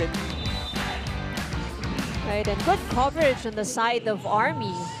recovery wasn't. Right, and good coverage on the side of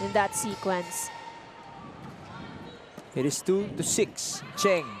Army in that sequence. It is 2-6.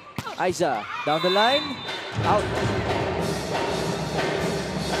 Cheng. Aiza down the line. Out.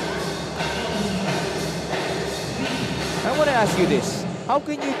 I want to ask you this. How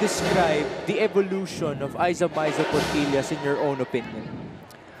can you describe the evolution of Aiza Portillas in your own opinion?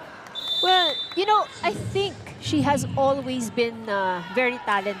 Well, I think she has always been very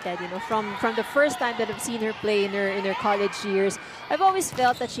talented. From the first time that I've seen her play in her college years, I've always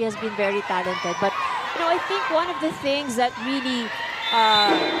felt that she has been very talented. But I think one of the things that really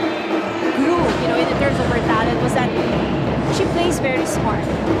grew, in terms of her talent was that she plays very smart.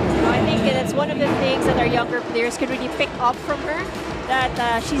 I think that's one of the things that our younger players can really pick up from her.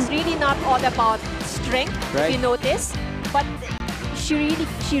 That she's really not all about strength, if you notice, but she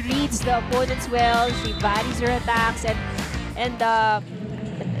reads the opponents well. She varies her attacks, and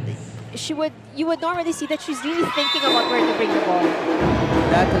you would normally see that she's really thinking about where to bring the ball.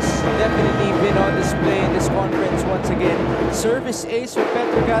 That has definitely been on display in this conference once again. Service ace for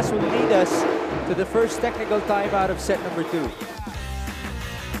PETRO GAZZ will lead us to the first technical timeout of set number 2.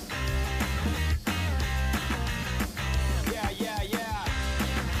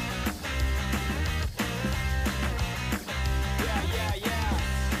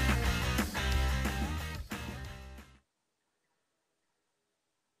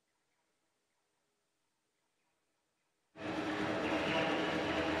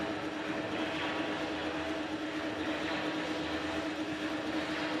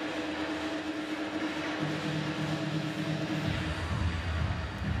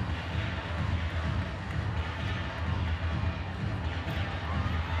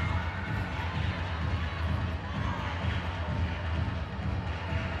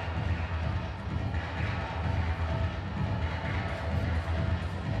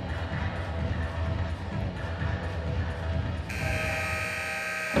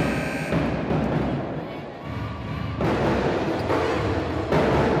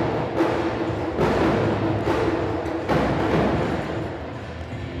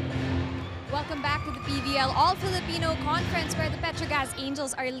 Welcome back to the PVL All-Filipino Conference, where the PETRO GAZZ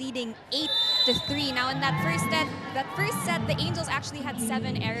Angels are leading 8-3. Now, in that first set, the Angels actually had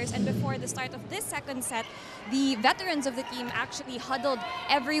 7 errors, and before the start of this second set, the veterans of the team actually huddled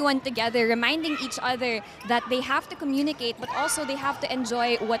everyone together, reminding each other that they have to communicate, but also they have to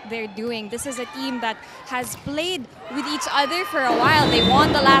enjoy what they're doing. This is a team that has played with each other for a while. They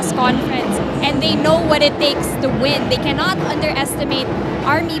won the last conference, and they know what it takes to win. They cannot underestimate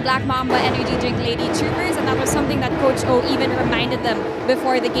Army Black Mamba Energy Drink Lady Troopers, and that was something that Coach O even reminded them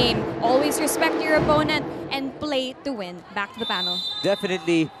before the game. Always respect your opponent and play to win. Back to the panel.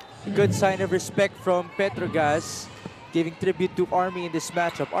 Definitely a good sign of respect from PETRO GAZZ, giving tribute to Army in this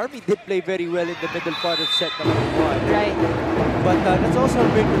matchup. Army did play very well in the middle part of set number 1. Right. But that's also a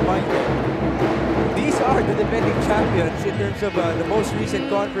great reminder. These are the defending champions in terms of the most recent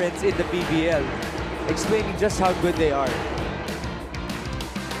conference in the PVL, explaining just how good they are.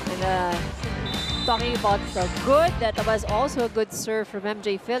 And talking about the good, that was also a good serve from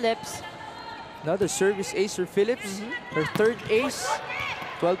MJ Phillips. Another service ace for Phillips, her 3rd ace.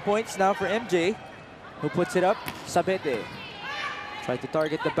 12 points now for MJ, who puts it up. Sabete try to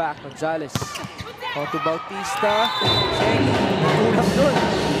target the back. Gonzalez on to Bautista. Cheng, kulang dun.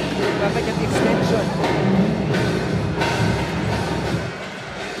 Like an extension.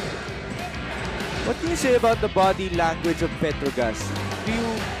 What do you say about the body language of PETRO GAZZ?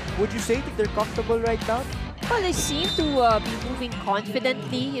 Would you say that they're comfortable right now? Well, they seem to be moving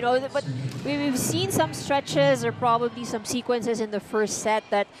confidently, you know, but we've seen some stretches or probably some sequences in the first set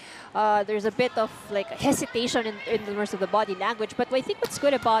that there's a bit of like hesitation in terms of the body language. But I think what's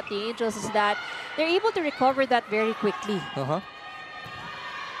good about the Angels is that they're able to recover that very quickly.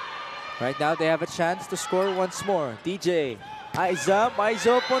 Right now, they have a chance to score once more. DJ,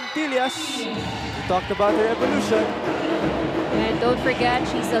 Maizo Pontillas. We talked about her evolution. And don't forget,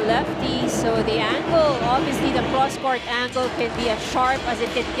 she's a lefty, so the angle, obviously the cross-court angle can be as sharp as it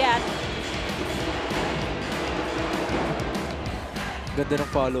can get. Ganda ng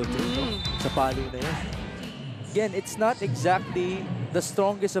follow through sa palo na yun. Again, it's not exactly the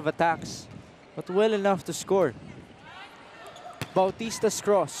strongest of attacks, but well enough to score. Bautista's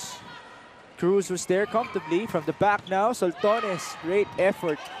cross. Cruz was there comfortably from the back now. Soltones, great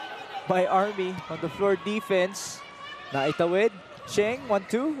effort by Army on the floor defense. Naitawid, Cheng,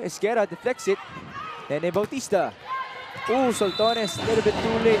 1-2, Esguerra deflects it. Then Bautista. Ooh, Soltones, a little bit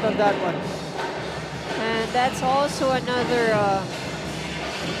too late on that one. And that's also another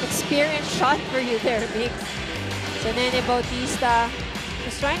experienced shot for you there, Mix. So Nene Bautista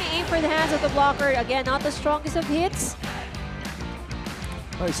is trying to aim for the hands of the blocker. Again, not the strongest of hits.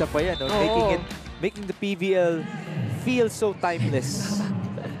 Oh, isa pa yan, no? Making the PVL feel so timeless.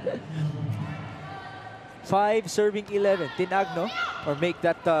 5 serving 11. Tinagno, or make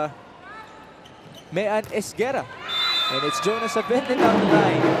that Mean Esguerra. And it's Jonas Abende down the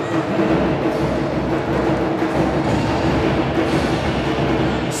line.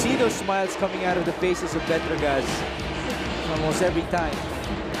 You see those smiles coming out of the faces of PETRO GAZZ almost every time.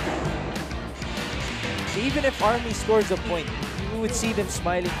 Even if Army scores a point, you would see them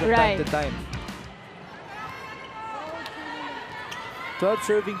smiling from time to time. 12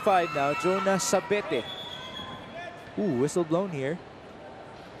 serving 5 now. Jonas Sabete. Ooh, whistle blown here.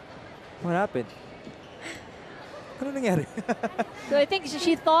 What happened? Ano nangyari? So I think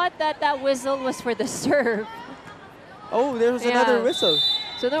she thought that that whistle was for the serve. Oh, there was another whistle.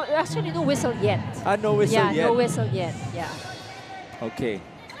 So no, actually no whistle yet. No whistle yet. Yeah, no whistle yet. Yeah. Okay.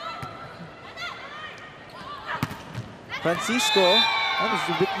 Francisco. That was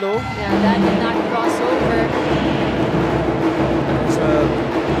a bit low. Yeah, that did not cross over. There's a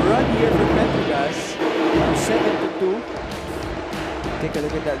run here for PETRO GAZZ. 7-2. Take a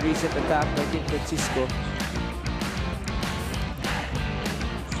look at that recent attack by King Francisco.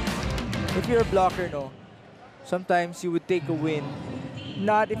 If you're a blocker, no, sometimes you would take a win.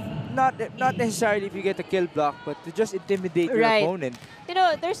 Not necessarily if you get a kill block, but to just intimidate your opponent. You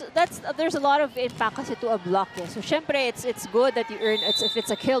know, there's a lot of impact kasi to a block. Eh. So, syempre, it's good that you earn. If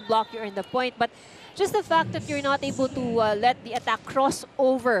it's a kill block, you earn the point. But just the fact that you're not able to let the attack cross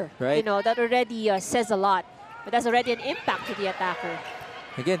over, you know, that already says a lot. But that's already an impact to the attacker.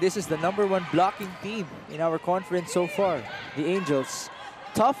 Again, this is the #1 blocking team in our conference so far. The Angels.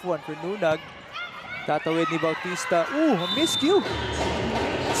 Tough one for Nunag. Tatawid ni Bautista. Ooh, a miscue.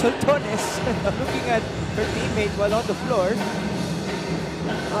 Soltones looking at her teammate while on the floor.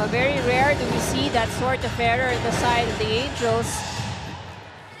 Very rare do we see that sort of error on the side of the Angels.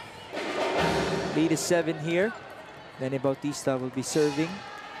 Lead is 7 here. Then Bautista will be serving.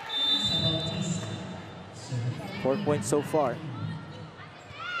 4 points so far.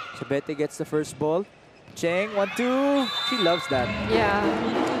 Sabete gets the first ball. Cheng, 1-2. She loves that. Yeah.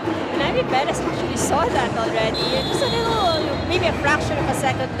 And Ivy Perez actually saw that already. Just a little, maybe a fraction of a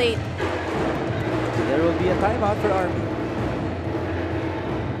second late. There will be a timeout for Army.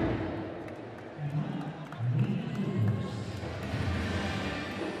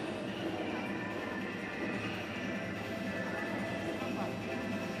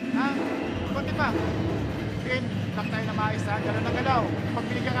 Ha? Konti pa. Again, lang tayo na maayos ha. Galaw na galaw. Pag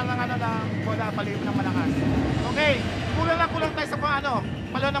binigyan ka ng bola, paliw ng malakas. Okay. Kulang tayo sa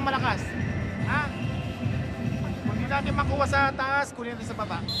palaw ng malakas. Ha? Kung hindi natin makuha sa taas, kunin natin sa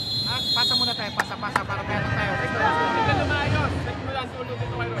baba. Ha? Pasa muna tayo. Pasa para meron tayo. Tingnan na maayos. Tingnan lang tulog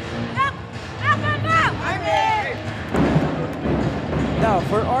dito kayo. Now,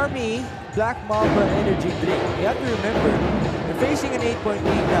 for Army, Black Mamba Energy Drink, you have to remember, they're facing an 8-point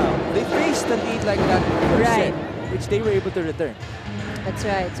lead now. They faced the lead like that Right. which they were able to return. That's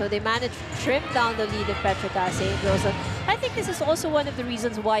right. So they managed to trim down the lead of PETRO GAZZ Angels. And I think this is also one of the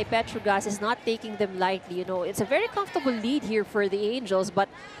reasons why PETRO GAZZ is not taking them lightly. You know, it's a very comfortable lead here for the Angels, but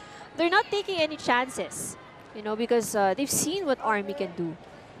they're not taking any chances. You know, because they've seen what Army can do.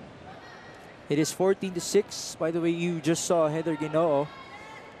 It is 14-6. By the way, you just saw Heather Ginoo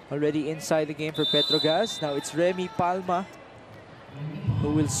already inside the game for PETRO GAZZ. Now it's Remy Palma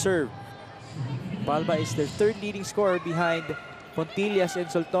who will serve. Palma is their third leading scorer behind Pontillas and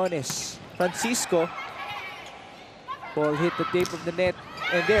Soltones. Francisco. Ball hit the tape of the net.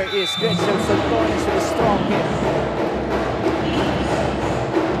 And there is Gretchen Soltones with a strong hit.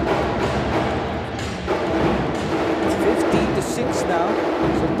 It's 15-6 now.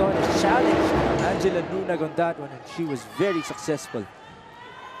 Soltones challenged Angela Nunag on that one, and she was very successful.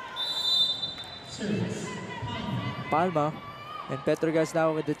 Palma and PETRO GAZZ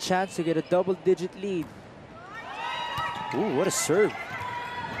now with the chance to get a double-digit lead. Ooh, what a serve.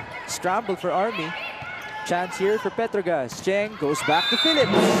 Scramble for Army. Chance here for PETRO GAZZ. Cheng goes back to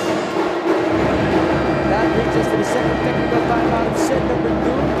Phillips. That brings us to the second technical timeout of set number 2.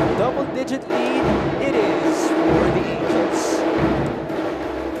 A double-digit lead it is for the Angels.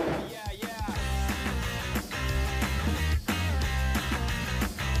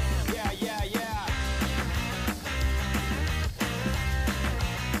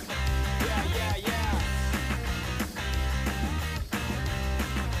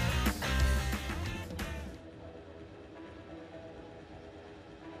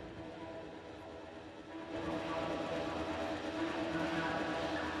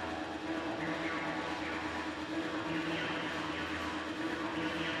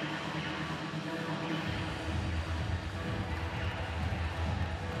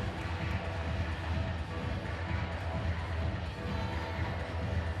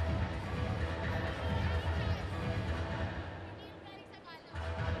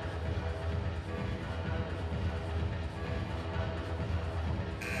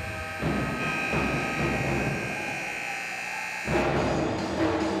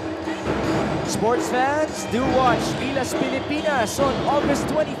 Sports fans, do watch Gilas Pilipinas on August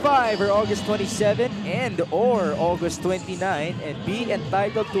 25 or August 27 and or August 29 and be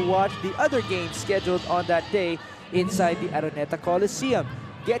entitled to watch the other games scheduled on that day inside the Araneta Coliseum.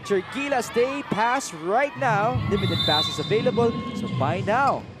 Get your Gilas Day pass right now. Limited passes available, so buy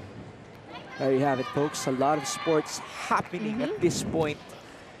now. There you have it, folks. A lot of sports happening at this point.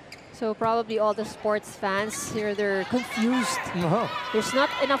 So probably all the sports fans here, they're confused. There's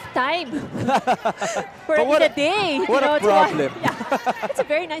not enough time for a day. What a problem. Yeah, it's a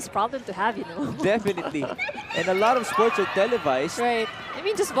very nice problem to have, you know. Definitely. And a lot of sports are televised. Right. I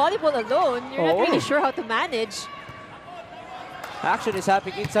mean, just volleyball alone, you're not really sure how to manage. Action is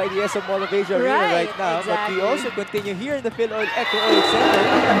happening inside the SM Mall of Asia Arena right now. Exactly. But we also continue here in the Phil Oil Echo Oil Center.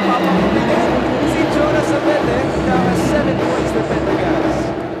 Si Jonas Sabete now has 7 points for PETRO GAZZ.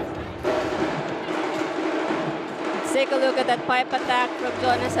 Take a look at that pipe attack from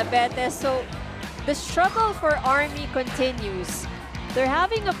Jonas Abete. So the struggle for Army continues. They're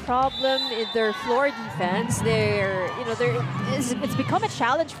having a problem in their floor defense. It's become a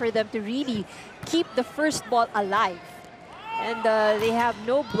challenge for them to really keep the first ball alive. And they have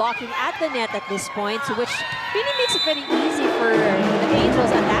no blocking at the net at this point, which really makes it very easy for the Angels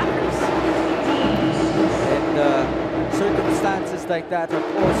attackers. And circumstances like that have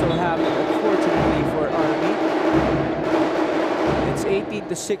also happened, unfortunately, for Army. It's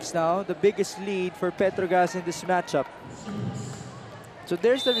 18-6 now, the biggest lead for PETRO GAZZ in this matchup. So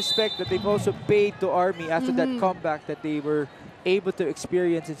there's the respect that they've also paid to Army after that comeback that they were able to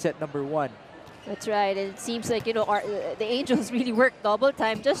experience in set number 1. That's right, and it seems like, you know, the Angels really worked double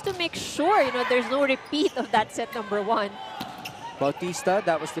time just to make sure, you know, there's no repeat of that set number 1. Bautista,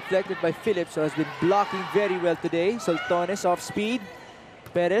 that was deflected by Phillips, who has been blocking very well today. Soltones off speed.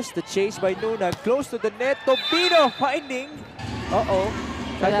 Perez, the chase by Nuna, close to the net. Tobino finding. Uh-oh.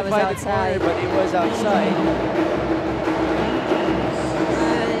 Tried to find the corner, but it was outside.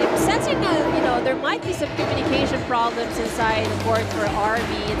 I'm sensing that, you know, there might be some communication problems inside the court for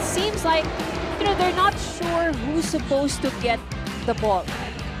Army. It seems like, you know, they're not sure who's supposed to get the ball.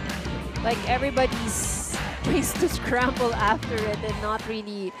 Like everybody's tries to scramble after it and not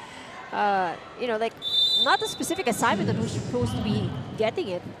really, you know, like not a specific assignment on who's supposed to be getting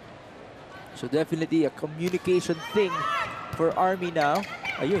it. So definitely a communication thing for Army now.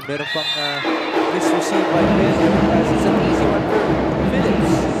 Ayun, meron pang misreceived by Bello. It's an easy one for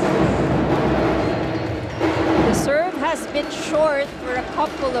Phillips. The serve has been short for a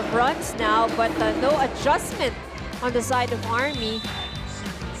couple of runs now, but no adjustment on the side of Army.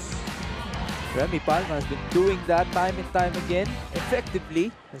 Remy Palma has been doing that time and time again,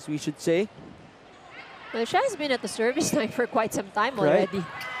 effectively, as we should say. Well, she has been at the service line for quite some time already.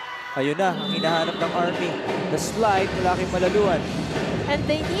 Ayun na, ang hinahanap ng Army. The slide mula kay Malaluan. And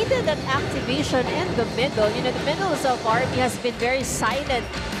they needed that activation in the middle. You know, the middle of Army has been very silent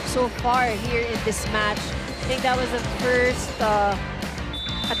so far here in this match. I think that was the first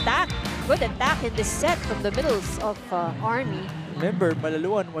attack, good attack in this set from the middles of Army. Remember,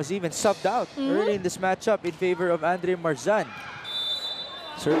 Malaluan was even subbed out early in this matchup in favor of Andre Marzan.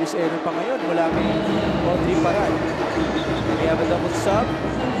 Service error pa ngayon mula kay Audrey Paran. We have a double sub.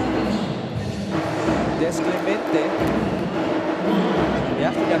 Des Clemente. We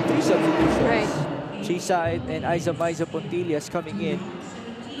actually have 3 substitutions. Right. Chisaid and Aiza Maiza Pontillas coming in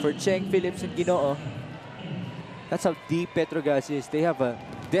for Cheng, Phillips, and Ginoo. That's how deep PETRO GAZZ is. They have a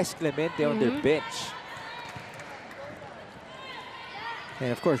Des Clemente on their bench. And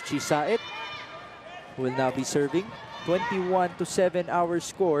of course, Chisaid will now be serving. 21-7 our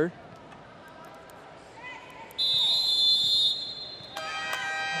score.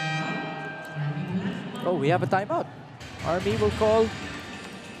 Oh, we have a timeout. Army will call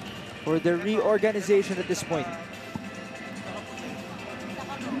for the reorganization at this point.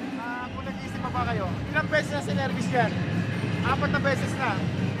 Kung nag-iisip pa ba kayo, ilang beses na sinervice yan? 4 na beses na.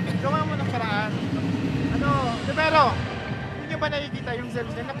 Gawa mo ng paraan. Ano, pero, hindi nyo ba nakikita yung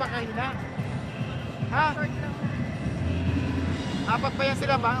service na napakahina? Ha? 4 pa yan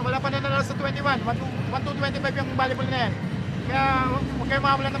sila ba? Wala pa nanalo sa 21. 1-25 yung volleyball na yan. Kaya huwag kayo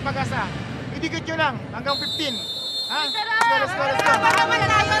makawalan ng pag-asa. Idikit nyo lang hanggang 15. Ha? Let's go.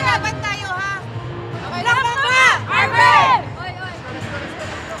 Laban tayo, ha? Laban ba? Arvin!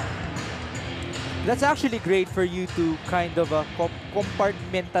 That's actually great for you to kind of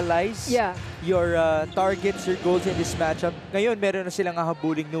compartmentalize your targets, your goals in this matchup. Ngayon, meron na silang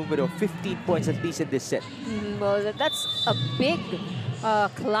hahabuling numero, 15 points at least in this set. Well, that's a big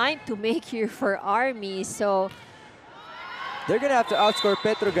climb to make here for Army. So they're gonna have to outscore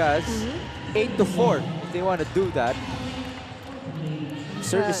PETRO GAZZ 8-4 if they want to do that.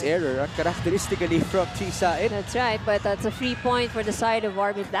 Service error, characteristically from Chisaid. That's right, but that's a free point for the side of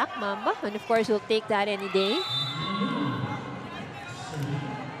Army Black Mamba. And of course, we'll take that any day.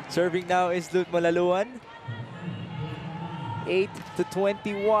 Serving now is Lut Malaluan.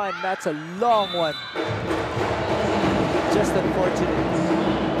 8-21. That's a long one. Just unfortunate.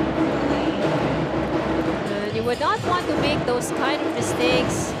 You would not want to make those kind of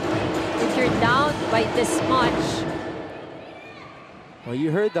mistakes if you're down by this much. Well,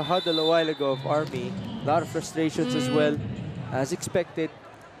 you heard the huddle a while ago of Army. A lot of frustrations as well, as expected.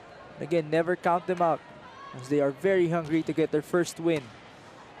 Again, never count them out, as they are very hungry to get their first win.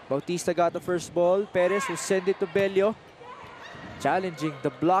 Bautista got the first ball. Perez will send it to Bello. Challenging the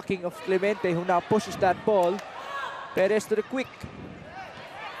blocking of Clemente, who now pushes that ball. Perez to the quick.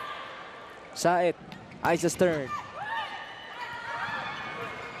 Saet, Aiza's turn.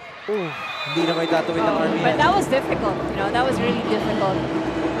 Oh, hindi na may tatawid ng Army. But that was difficult, you know, that was really difficult.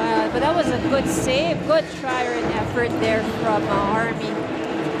 But that was a good save, good try and effort there from Army.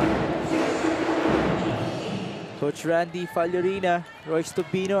 Coach Randy Fallorina, Royce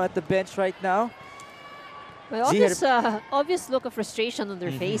Tobino at the bench right now. Well, obvious look of frustration on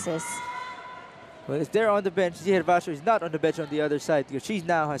their faces. Well, if they're on the bench, Ziher Vasho is not on the bench on the other side because she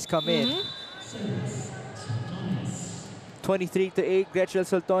now has come in. 23-8, Gretchen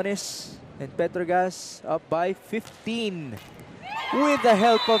Soltones and PETRO GAZZ up by 15 with the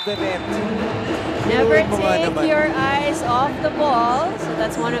help of the net. Never take your eyes off the ball. So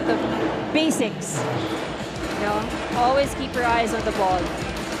that's one of the basics. You know, always keep your eyes on the ball.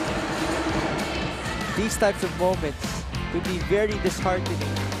 These types of moments could be very disheartening,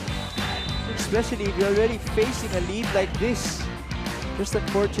 especially if you're already facing a lead like this. Just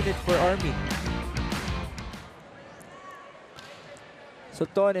unfortunate for Army. So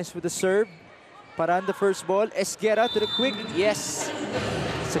Tones with the serve. Paran the first ball. Esguerra to the quick. Yes.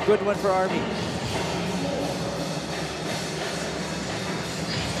 It's a good one for Army.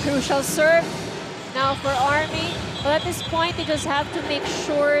 Crucial serve now for Army. Well, at this point, they just have to make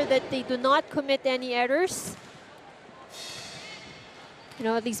sure that they do not commit any errors. You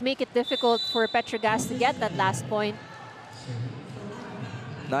know, at least make it difficult for PETRO GAZZ to get that last point.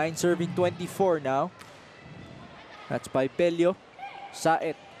 9 serving 24 now. That's by Pelio.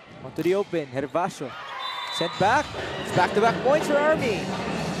 Saet onto the open. Hervasio sent back. It's back-to-back points for Army.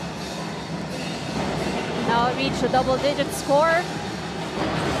 Now reach a double-digit score.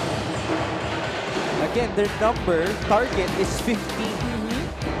 Again, their target is 15.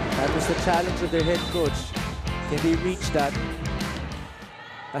 That was the challenge of their head coach. Can they reach that?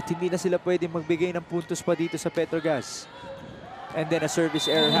 At hindi na sila pwedeng magbigay ng puntos pa dito sa PETRO GAZZ. And then a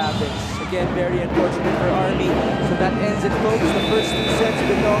service error happens. Again, very unfortunate for Army. So that ends it, folks. The first 2 sets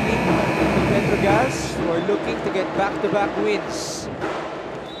belonging to PETRO GAZZ, who are looking to get back-to-back wins.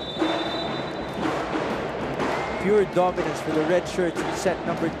 Pure dominance for the red shirts in set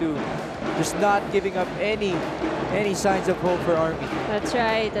number 2. Just not giving up any signs of hope for Army. That's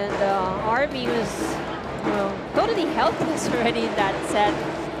right, and Army was totally helpless already in that set.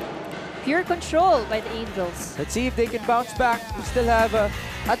 Pure control by the Angels. Let's see if they can bounce back. We still have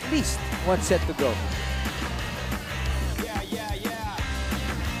at least 1 set to go.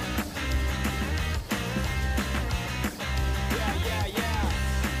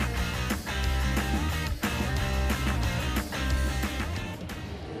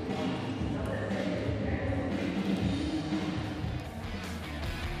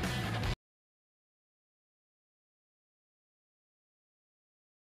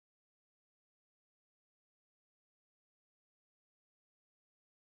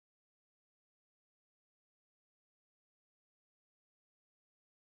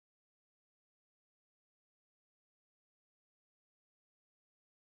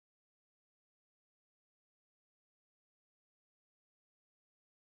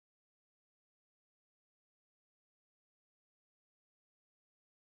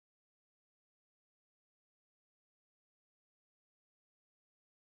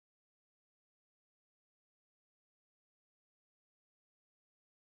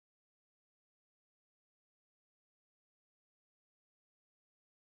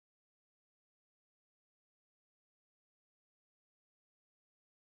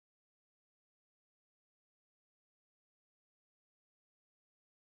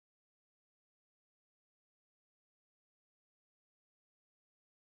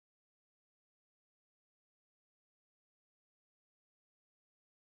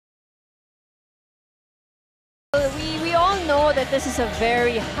 We all know that this is a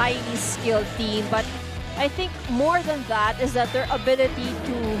very highly skilled team, but I think more than that is that their ability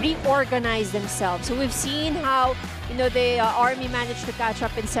to reorganize themselves. So we've seen how, the Army managed to catch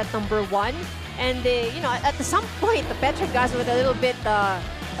up in set number 1, and at some point the PETRO GAZZ was a little bit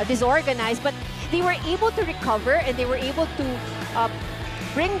disorganized, but they were able to recover and they were able to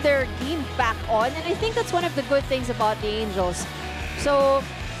bring their game back on, and I think that's one of the good things about the Angels. So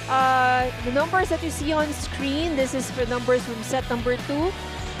the numbers that you see on screen, this is for numbers from set number 2.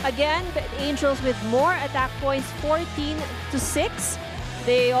 Again, the Angels with more attack points, 14-6.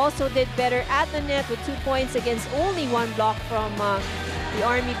 They also did better at the net with 2 points against only 1 block from the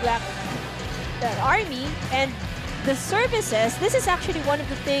Army Army. And the services, this is actually one of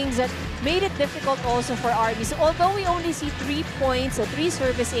the things that made it difficult also for Army. So although we only see 3 points, so 3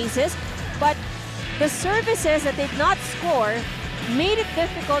 service aces, but the services that did not score made it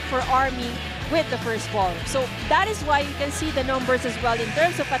difficult for Army with the first ball. So that is why you can see the numbers as well. In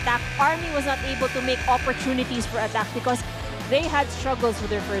terms of attack, Army was not able to make opportunities for attack because they had struggles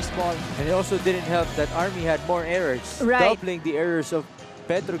with their first ball. And it also didn't help that Army had more errors, right, doubling the errors of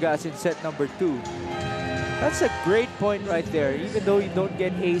PETRO GAZZ in set number 2. That's a great point right there. Even though you don't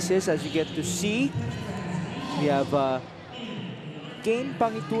get aces, as you get to see, we have Kane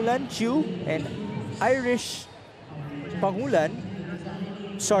Pangitulan, Chu, and Irish Pangulan.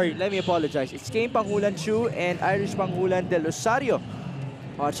 Sorry, let me apologize. It's Kane Pangulan Chu and Irish Pangulan del Rosario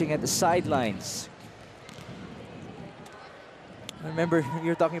watching at the sidelines. I remember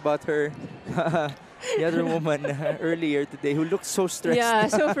you were talking about her, the other woman earlier today who looked so stressed. Yeah,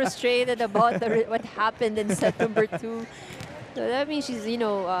 so frustrated about what happened in set number 2. So that means she's,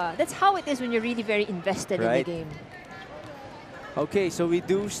 that's how it is when you're really very invested in the game. Okay, so we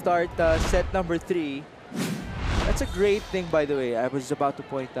do start set number 3. That's a great thing, by the way. I was about to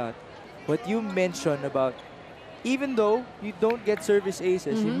point out what you mentioned about even though you don't get service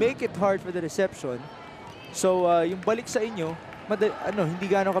aces, you make it hard for the reception. So, yung balik sa inyo, hindi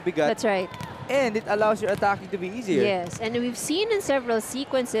gaano kabigat. That's right. And it allows your attacking to be easier. Yes, and we've seen in several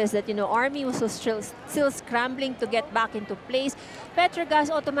sequences that, Army was still scrambling to get back into place. PETRO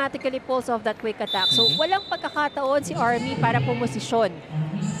GAZZ automatically pulls off that quick attack. So, walang pagkakataon si Army para pumosisyon.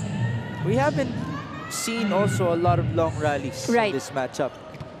 We haven't seen also a lot of long rallies in this matchup.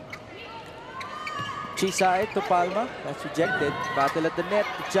 Chisae to Palma. That's rejected. Battle at the net.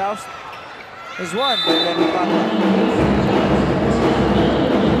 The joust is won by Remy Palma.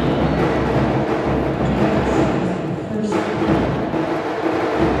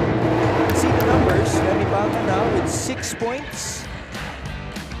 See the numbers. Remy Palma now with 6 points.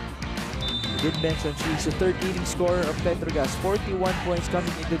 We did mention she's the third leading scorer of PETRO GAZZ. 41 points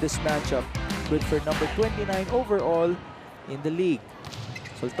coming into this matchup. Good for number 29 overall in the league.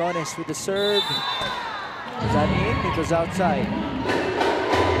 Soltones with the serve. Is that in? It was outside.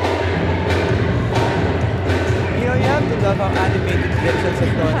 You have to love how animated Gretchen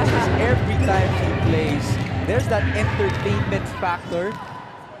Soltones is. Every time she plays, there's that entertainment factor.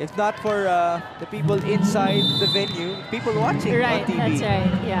 If not for the people inside the venue, people watching on TV. That's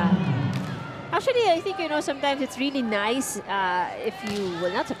right, yeah. Actually, I think, sometimes it's really nice if you,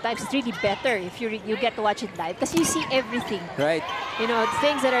 well, not sometimes, it's really better if you get to watch it live because you see everything. Right.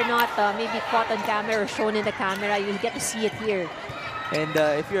 Things that are not maybe caught on camera or shown in the camera, you get to see it here. And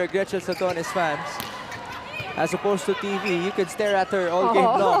if you're a Gretchen Soltones fan, as opposed to TV, you can stare at her all game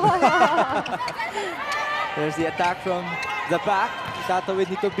long. There's the attack from the back. Itatawid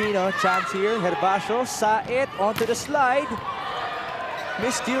ni Tobino. Chance here. Herbacio, Saet onto the slide.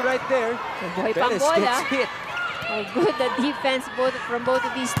 Missed you right there. And Perez gets hit. Oh, good the defense from both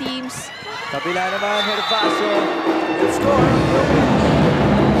of these teams. Kabila naman, Herbacio. Good score.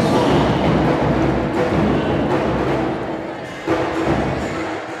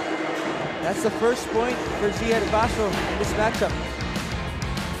 That's the first point for Z Herbacio in this matchup.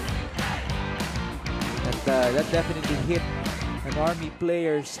 That definitely hit an Army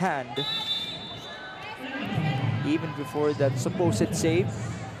player's hand. Even before that supposed save.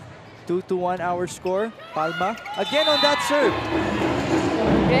 2-1 our score. Palma again on that serve.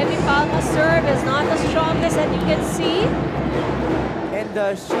 Remy Palma's serve is not the strongest, and you can see.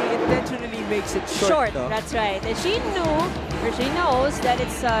 And she intentionally makes it short. No? That's right. And she knows that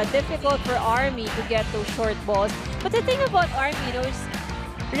it's difficult for Army to get those short balls. But the thing about Army, is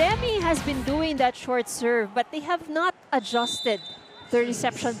Remy has been doing that short serve, but they have not adjusted the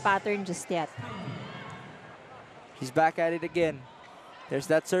reception pattern just yet. He's back at it again. There's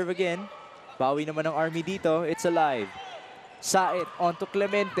that serve again. Bawi naman ng Army dito. It's alive. Saet onto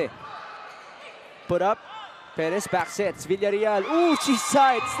Clemente. Put up. Perez back sets. Villarreal. Ooh, she's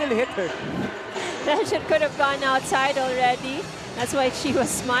side. Still hit her. That shot could have gone outside already. That's why she was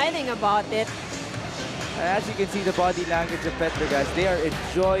smiling about it. As you can see, the body language of PETRO GAZZ, they are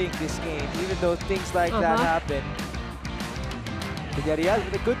enjoying this game, even though things like that happen. Villarreal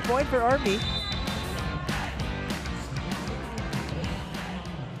with a good point for Army.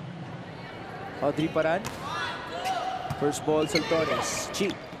 Audrey Paran. First ball, Soltones.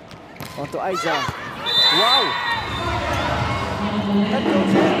 Cheap. Onto Aiza. Wow! That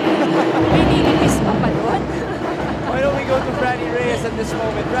goes in. Nililipis pa pa doon. Why don't we go to Franny Reyes at this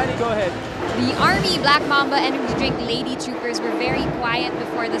moment? Franny, go ahead. The Army Black Mamba Energy Drink Lady Troopers were very quiet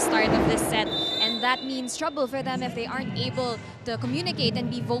before the start of this set, and that means trouble for them if they aren't able to communicate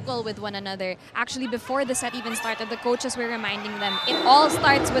and be vocal with one another. Actually, before the set even started, the coaches were reminding them it all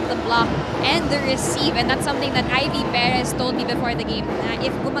starts with the block and the receive, and that's something that Ivy Perez told me before the game. Na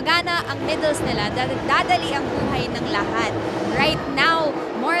if gumagana ang middles nila, dadali ang buhay ng lahat. Right now,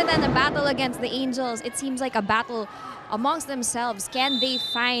 more than a battle against the Angels, it seems like a battle amongst themselves. Can they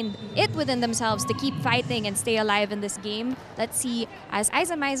find it within themselves to keep fighting and stay alive in this game? Let's see as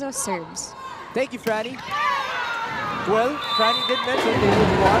Aiza Maizo serves. Thank you, Franny. Well, Franny did mention they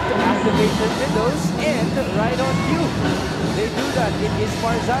would want to activate their middles, and right on cue, they do that. It is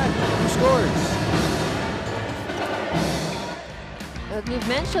Marzan who scores. We've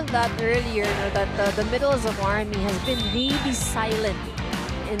mentioned that earlier, that the middles of Army has been really silent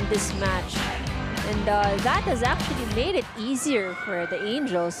in this match. And that has actually made it easier for the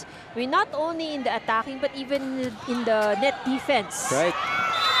Angels. I mean, not only in the attacking, but even in the net defense. Right.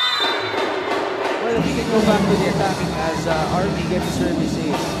 Well, if we can go back to the attacking as Army gets service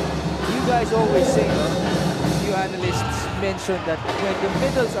ace. You guys always say, you analysts mention that when the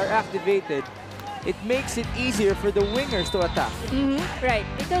middles are activated, it makes it easier for the wingers to attack. Right,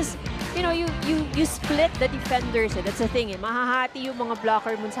 because you know, you split the defenders. That's the thing. Mahahati yung mga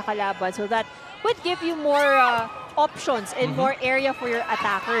blocker mo sa kalaban. So that would give you more options and more area for your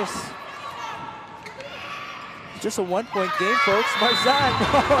attackers. Just a one-point game, folks. Marzan,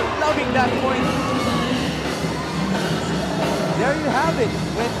 loving that point. There you have it.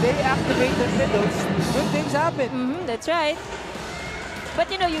 When they activate their middles, good things happen. That's right. But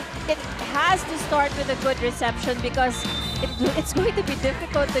you know, it has to start with a good reception because it's going to be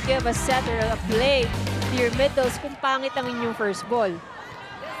difficult to give a set or a play to your middles kung pangit ang inyong first ball.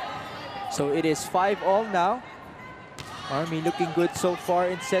 So it is 5-all now. Army looking good so far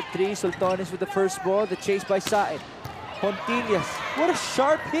in set 3. Sultanes with the first ball, the chase by Said. Pontillas, what a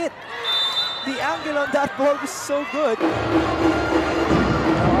sharp hit. The angle on that ball was so good.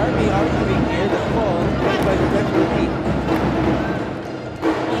 Now Army arguing here the call by the referee.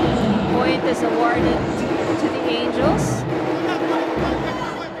 Point is awarded to the Angels.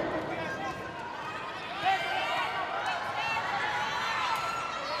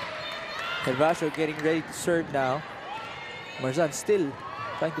 Gervasio getting ready to serve now. Marzan still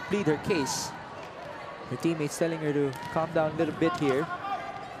trying to plead her case. Her teammates telling her to calm down a little bit here.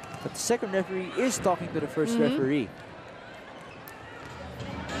 But the second referee is talking to the first referee.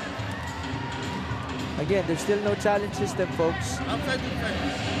 Again, there's still no challenge system, folks.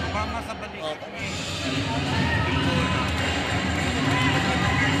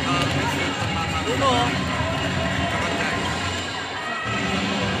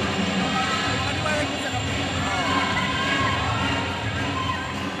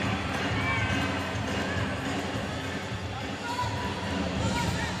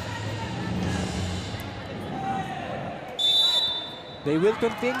 They will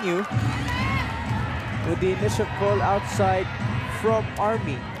continue with the initial call outside from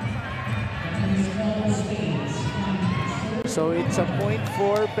Army. So it's a point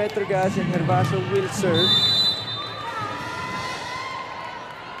for PETRO GAZZ and Gervasio will serve.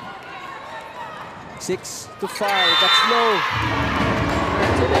 6-5, that's low.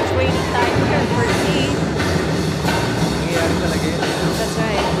 Too much waiting time here for T. That's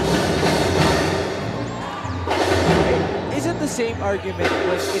right. Isn't the same argument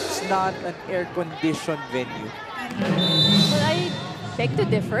when it's not an air-conditioned venue? Well, I beg to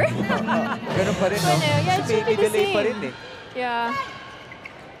differ. Ganun pa rin, no? Yeah, it should be the delay pa same. rin, eh. Yeah.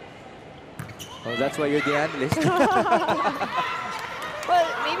 Oh, that's why you're the analyst. Well,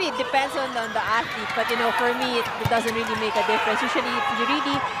 maybe it depends on the athlete, but you know, for me, it doesn't really make a difference. Usually, if you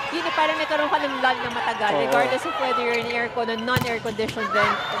really, yun parang nagkaroon ka ng lag na matagal, regardless of whether you're in aircon or non-air-conditioned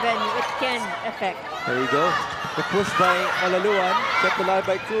venue, it can affect. There you go. The push by Malaluan, kept alive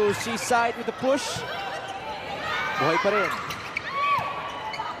by Cruz. She's side with the push. Buhay pa rin.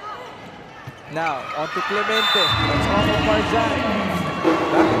 Now, on to Clemente. That's off of Marzan.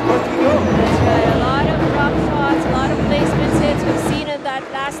 Back and forth we go. That's right. A lot of drop shots, a lot of placement hits we've seen in that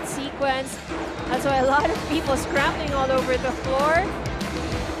last sequence. That's why a lot of people scrambling all over the floor.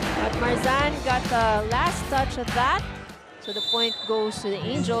 But Marzan got the last touch of that. So the point goes to the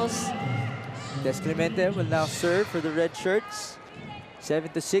Angels. Des Clemente will now serve for the red shirts.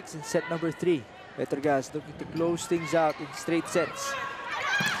 7-6 in set number 3. PETRO GAZZ looking to close things out in straight sets.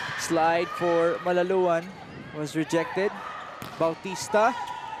 Slide for Malaluan was rejected. Bautista.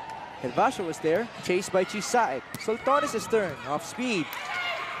 Gervasio was there. Chased by Chisaet. Sultanes' turn. Off speed.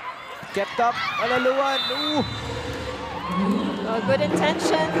 Kept up. Malaluan. Ooh. Good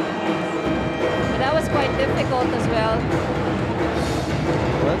intention. But that was quite difficult as well.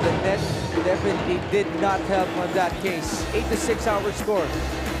 Well, the net definitely did not help on that case. 8-6 our score.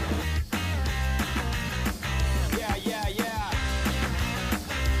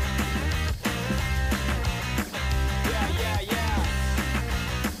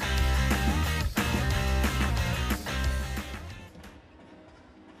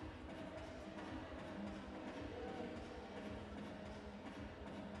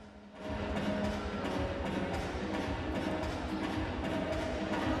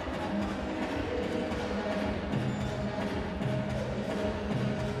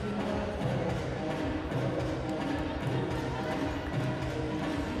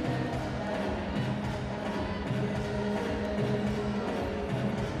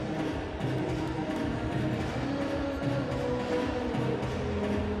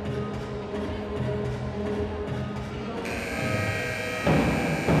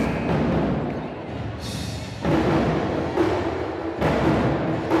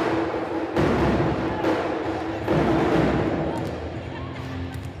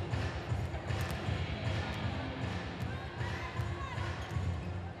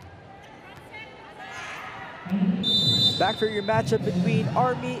 Back for your matchup between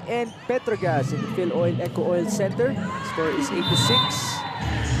Army and PETRO GAZZ in the Phil Oil Eco Oil Center. Score is 8-6.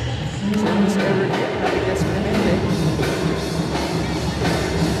 Service error here.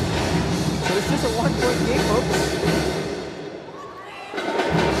 So it's just a 1-point game, folks.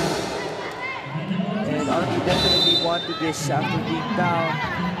 And Army definitely wanted this after being down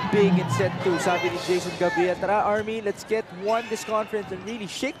big in set 2. Sabi ni Jason Gabriel, tara Army, let's get one this conference and really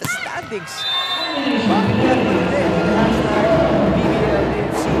shake the standings. Bakit yan ulit? PVL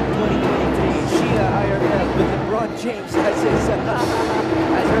AFC 2023. Sheila IRL with LeBron James as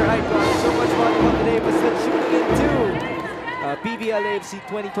her icon. So much volleyball today, but still shooting into PVL AFC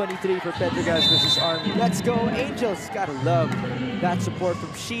 2023 for PETRO GAZZ versus Army. Let's go Angels. Gotta love that support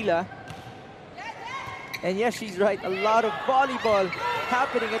from Sheila. And yes, she's right. A lot of volleyball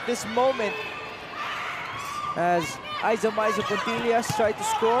happening at this moment. As Aiza Pontillas tried to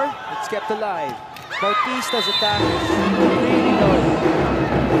score, it's kept alive. Bautista's attack is really low.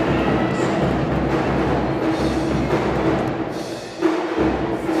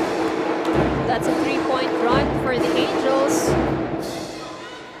 That's a 3-point run for the Angels.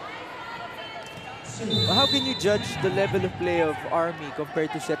 Well, how can you judge the level of play of Army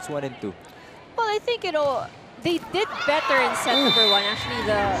compared to sets 1 and 2? Well, I think, you know, they did better in set number 1. Actually,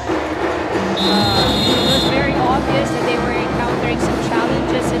 it was very obvious that they were encountering some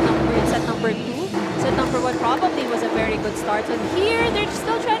challenges in set number 2. Set number 1 probably was a very good start. So here, they're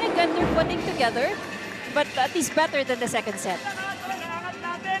still trying to get their footing together, but at least better than the second set. Angat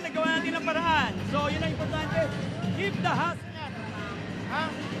natin, nagawa natin ang paraan. So, yun ang importante. Keep the hustle.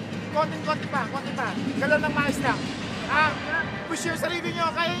 Ha? Konti pa. Galon ng mais lang. Ha? Push your sarili nyo,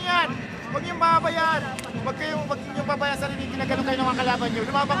 kaya yan. Huwag niyong babayaan. Huwag niyong babayaan sarili, ginagano kayo ng mga kalaban nyo.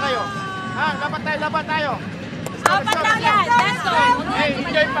 Lumaban kayo. Ha? Laban tayo. Laban lang yan. Let's go. Hey,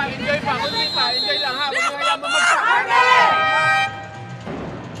 enjoy pa. Enjoy lang ha. Huwag niyong hayaan mo magsak.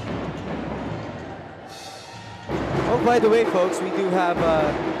 Oh, by the way, folks, we do have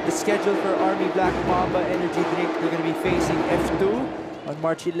the schedule for Army Black Mamba Energy Drink. We're going to be facing F2 on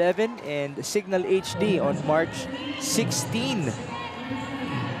March 11 and Signal HD on March 16.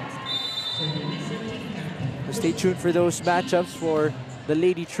 So stay tuned for those matchups for the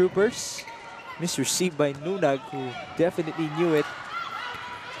Lady Troopers. Misreceived by Nunag, who definitely knew it.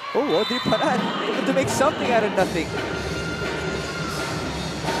 Oh, Audrey Paran, able to make something out of nothing.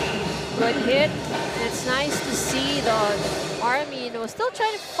 Good hit. It's nice to see the Army, you know, still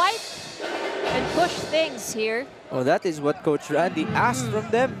trying to fight and push things here. Oh, that is what Coach Randy asked from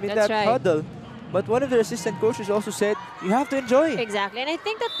them in That's that right. huddle. But one of their assistant coaches also said, you have to enjoy. Exactly, and I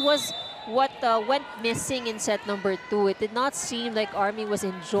think that was what went missing in set number 2. It did not seem like Army was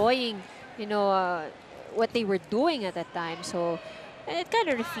enjoying, you know, what they were doing at that time. So, and it kind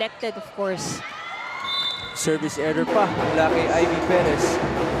of reflected, of course. Service error pa mula kay Ivy Perez.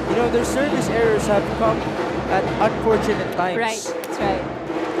 You know, their service errors have come at unfortunate times. Right, that's right.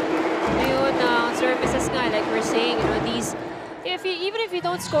 Ayun, services nga, like we're saying, you know, these, even if you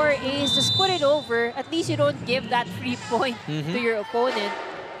don't score ace, just put it over. At least you don't give that free point to your opponent.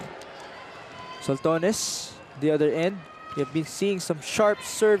 Soltones, the other end. We have been seeing some sharp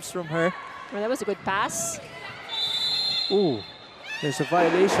serves from her. Well, that was a good pass. Ooh, there's a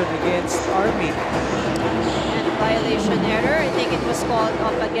violation against Army. And a violation error. I think it was called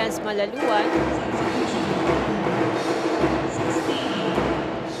up against Malaluan.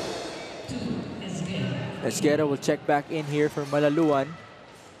 Esguerra will check back in here for Malaluan.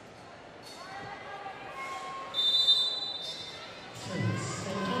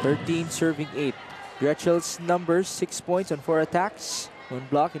 (13 serving 8. Gretchel's numbers 6 points on 4 attacks, 1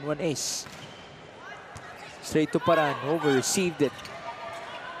 block and 1 ace. Straight to Paran, over, received it.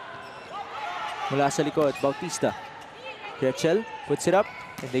 Mula sa likod, Bautista. Gretchel puts it up,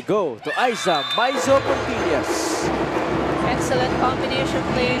 and they go to Aiza Pontillas. Excellent combination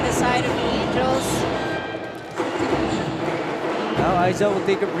play on the side of the Angels. Now Aiza will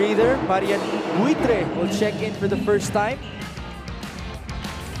take a breather. Marian Buitre will check in for the first time.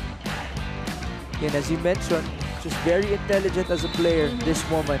 And as you mentioned, just very intelligent as a player, this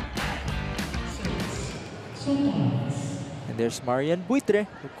woman. And there's Marian Buitre,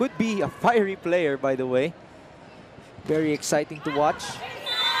 who could be a fiery player, by the way. Very exciting to watch.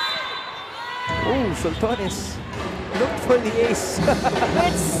 Oh, Soltones looked for the ace.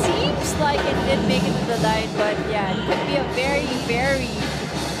 It seems like it did make it to the line, but yeah, it could be a very, very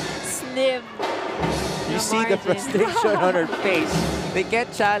slim You see the frustration on her face. They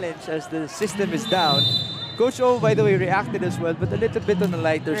can't challenge as the system is down. Coach O, by the way, reacted as well, but a little bit on the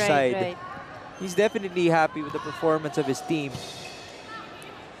lighter side. Right. He's definitely happy with the performance of his team.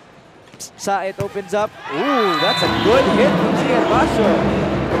 Saet opens up. Ooh, that's a good hit from Gervasio.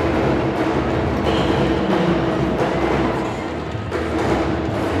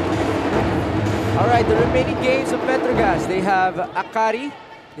 All right, the remaining games of PETRO GAZZ. They have Akari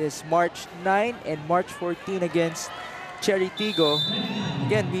this March 9 and March 14 against Cherry Tigo.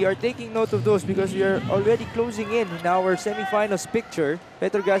 Again, we are taking note of those because we are already closing in our semifinals picture.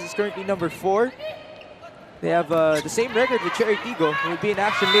 PETRO GAZZ is currently number 4. They have the same record with Cherry Tigo, who will be in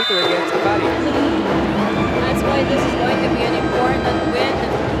action later against Akari. That's why this is going to be an important win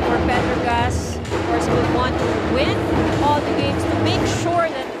for PETRO GAZZ. Of course, we want to win all the games to make sure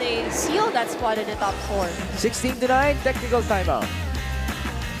that they seal that spot in the top 4. 16-9, technical timeout.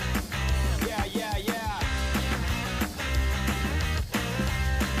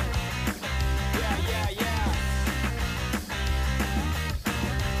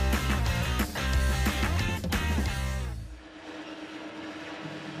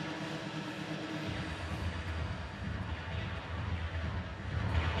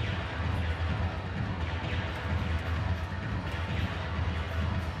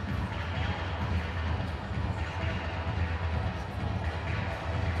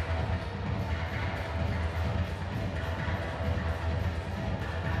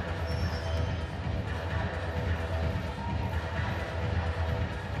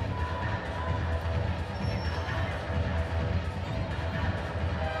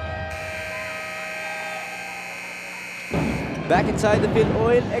 Back inside the Phil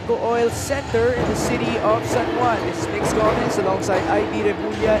Oil Eco Oil Center in the city of San Juan. This is Mix Gomez alongside Ivy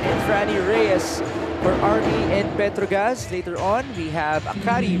Remulla and Franny Reyes for Army and PETRO GAZZ. Later on, we have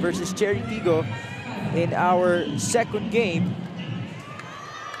Akari versus Cherry Tigo in our second game.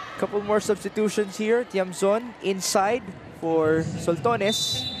 Couple more substitutions here. Tiamzon inside for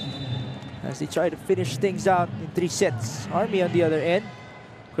Soltones as they try to finish things out in 3 sets. Army on the other end.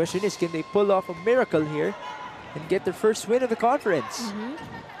 Question is, can they pull off a miracle here and get their first win of the conference?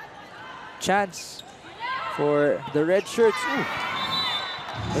 Chance for the red shirts. Ooh.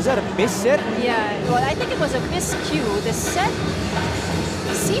 Was that a miss set? Yeah, well, I think it was a miscue. The set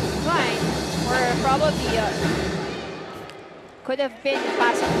seemed fine, or probably could have been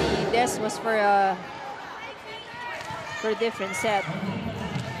possibly this was for a different set.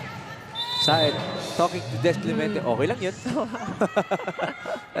 Saed talking to Des Clemente. Okay lang yun.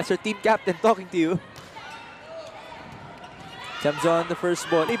 That's your team captain talking to you. Jumps on the first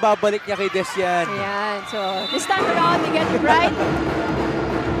ball. Ibabalik niya kay Des yan. Ayan. So, this time around, they get it right.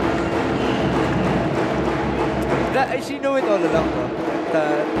 She knew it all along, no?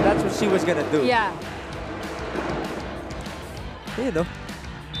 That's what she was gonna do. Yeah. You know.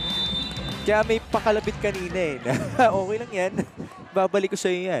 Kaya may pakalabit kanina eh. Okay lang yan. Babalik ko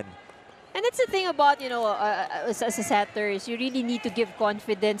sa'yo yan. And that's the thing about, you know, as a setter, is you really need to give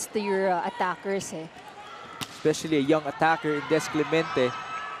confidence to your attackers. Eh. Especially a young attacker in Des Clemente.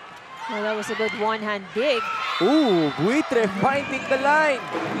 Well, that was a good one-hand dig. Ooh, Buitre finding the line.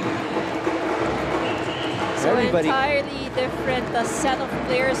 So entirely different set of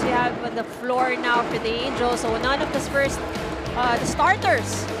players we have on the floor now for the Angels. So none of the the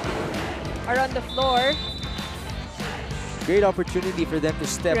starters are on the floor. Great opportunity for them to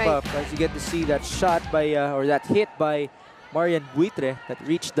step up as you get to see that shot by, or that hit by Marian Buitre that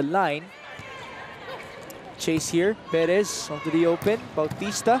reached the line. Chase here, Perez onto the open,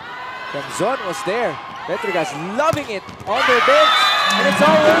 Bautista, Tiamzon was there. PETRO GAZZ loving it on their bench, and it's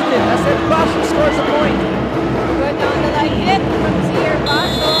all worth it as Gervasio scores a point. Good down the line hit from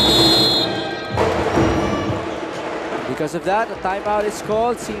Gervasio. Because of that, a timeout is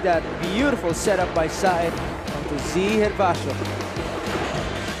called. See that beautiful setup by Saed onto Gervasio.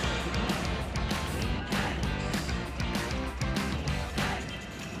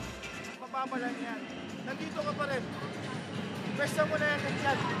 Mababalan yan. Nandito ka pa rin. Pwesta mo na yan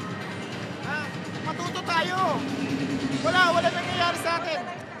dyan. Ha? Matuto tayo. Wala nangyayari sa atin.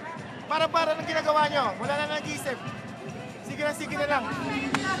 Para ng ginagawa nyo. Wala na nag-isip. Sige na lang.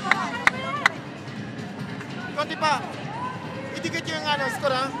 Konti pa. Idikit nyo yung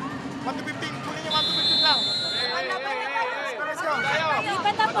score ha. 1-15. Kunin nyo 1-15 lang. Let's go.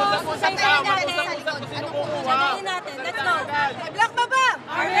 Lipat na po. Sabayin natin. Sabayin natin. Let's go. Block baba.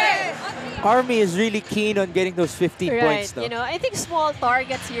 Army is really keen on getting those 15 points though. You know, I think small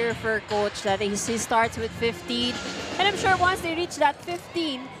targets here for Coach that he starts with 15. And I'm sure once they reach that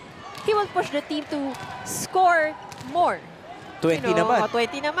 15, he will push the team to score more. 20 naman.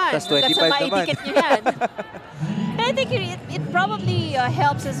 20 naman. That's 25 naman. Nyo yan. And I think it probably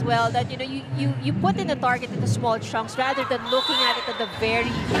helps as well that, you know, you put in the target into small chunks rather than looking at it at the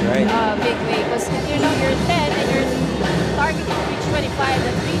very big way. Because, you know, you're 10 and you're targeting to reach 25,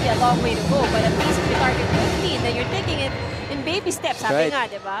 that's really a long way to go. But at least if you target 15, then you're taking it in baby steps. Sabi nga,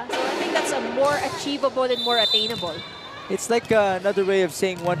 diba? So I think that's a more achievable and more attainable. It's like another way of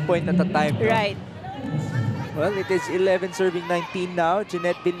saying 1 point at a time. No? Right. Well, it is 11 serving 19 now.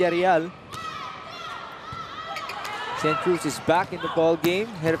 Jeanette Villarreal. St. Cruz is back in the ball game.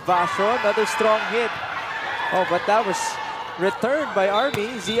 Hervasio, another strong hit. Oh, but that was returned by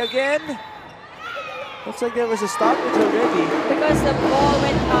Army. Z again. Looks like there was a stoppage already. Because the ball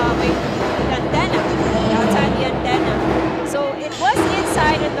went with the antenna, outside the antenna. So it was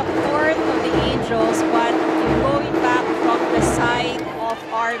inside in the court of the Angels, but going back from the side of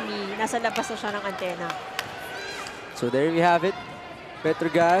Army, nasa labas na siya ng antenna. So there you have it.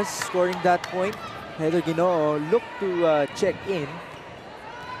 PETRO GAZZ scoring that point. Heather Ginoo look to check in.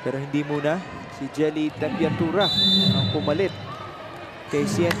 Pero hindi muna. Si Jelly Tempiatura ang pumalit kay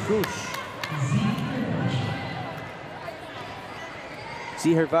St. Cruz.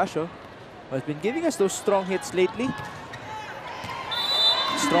 Si Hervasio has been giving us those strong hits lately.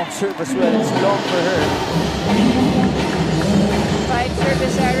 Strong serve as well. It's long for her. 5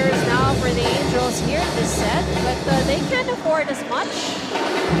 service errors now for the Angels here in this set, but they can't afford as much.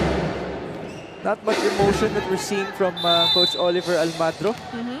 Not much emotion that we're seeing from Coach Oliver Almadro.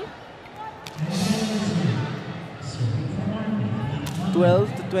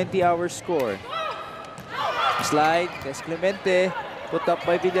 12 to 20 hour score. Slide, Des Clemente, put up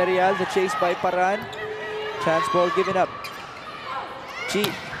by Villarreal, the chase by Paran. Chance ball given up. Chi,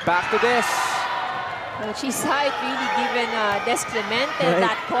 back to Des. Chi's side really given Des Clemente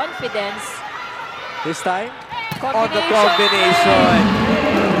that confidence. This time, on the combination.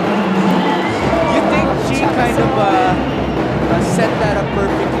 You think Chi kind of set that up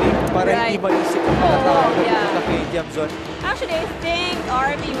perfectly para hindi maisip ang mga tao na kay Jamzon? Actually, I think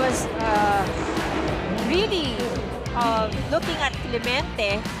Army was really looking at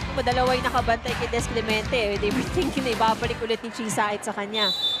Clemente. Dalawa yung nakabantay kay Des Clemente. They were thinking na ibabalik ulit ni Chi side sa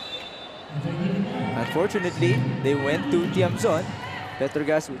kanya. Unfortunately, they went to Tiamzon. PETRO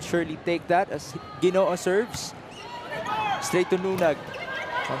GAZZ would surely take that as Ginoo serves. Straight to Nunag.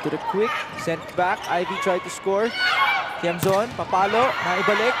 Onto the quick, sent back. Ivy tried to score. Tiamzon, papalo,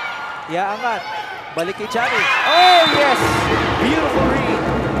 naibalik. Iaangat. Balik kay Chani. Oh, yes! Beautiful read.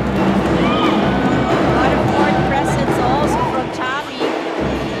 A lot of court presence also from Chami.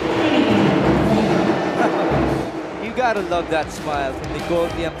 You gotta love that smile from Nicole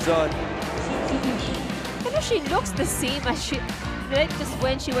Tiamzon. She looks the same as she like just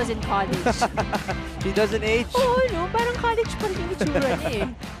when she was in college. She doesn't age. Oh, no, parang college pa rin yung itsura niya eh.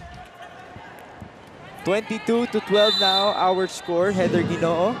 22 to 12 now, our score. Heather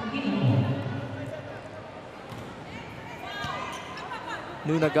Ginoo.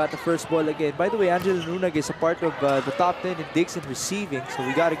 Nunag got the first ball again. By the way, Angela Nunag is a part of the top 10 in digs and receiving, so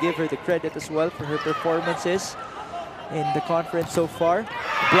we got to give her the credit as well for her performances in the conference so far.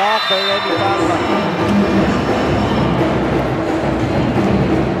 Blocked by Remy Palma.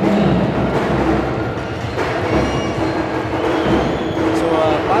 So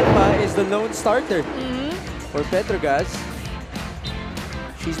Palma is the lone starter for PETRO GAZZ.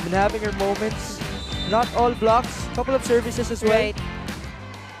 She's been having her moments. Not all blocks, couple of services as well. Right.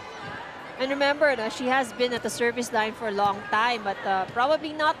 And remember, she has been at the service line for a long time, but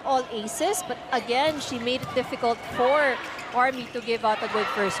probably not all aces. But again, she made it difficult for Army to give out a good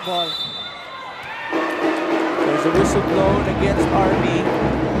first ball. There's a whistle blown against Army.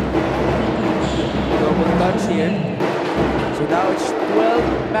 Double touch here. So now it's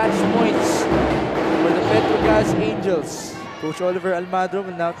 12 match points for the PETRO GAZZ Angels. Coach Oliver Almadro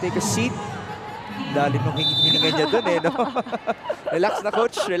will now take a seat. Lalim ng hininga niya dun eh, no? Relax na,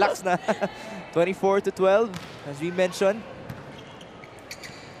 coach. Relax na. 24 to 12, as we mentioned.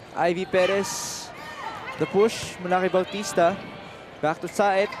 Ivy Perez, the push mula kay Bautista. Back to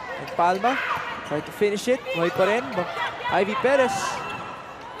Saet and Palma. Try to finish it. Buhay pa rin. Ivy Perez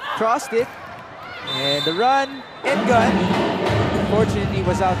crossed it. And the run and gun. Unfortunately,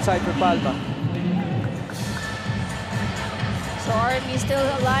 was outside for Palma. So Army still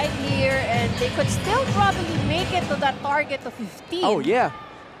alive here, and they could still probably make it to that target of 15. Oh, yeah.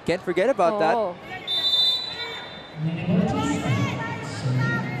 Can't forget about that.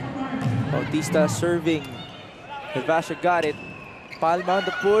 Bautista serving. Hervasio got it. Palma on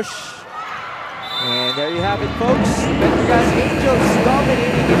the push. And there you have it, folks. PETRO GAZZ Angels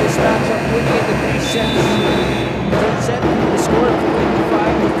dominating in this matchup, winning in the 3 sets. Third set, the score of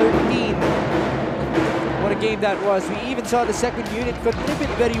 25 to 13. What a game that was. We even saw the second unit contribute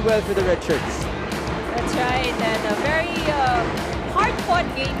very well for the red shirts. That's right, and a very hard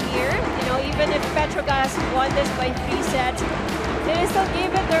hard-fought game here. You know, even if PETRO GAZZ won this by 3 sets, they still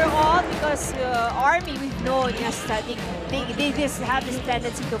gave it their all because Army, we've known, yes, that they just have this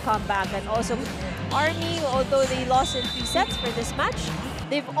tendency to come back. And also, Army, although they lost in 3 sets for this match,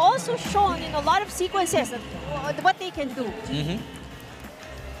 they've also shown in a lot of sequences what they can do.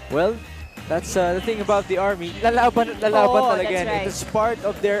 Well, that's the thing about the Army. Lalaban talaga. Right. It's part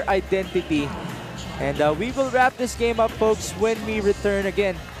of their identity. And we will wrap this game up, folks, when we return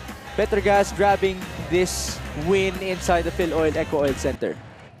again. PETRO GAZZ grabbing this win inside the Phil Oil Eco Oil Center.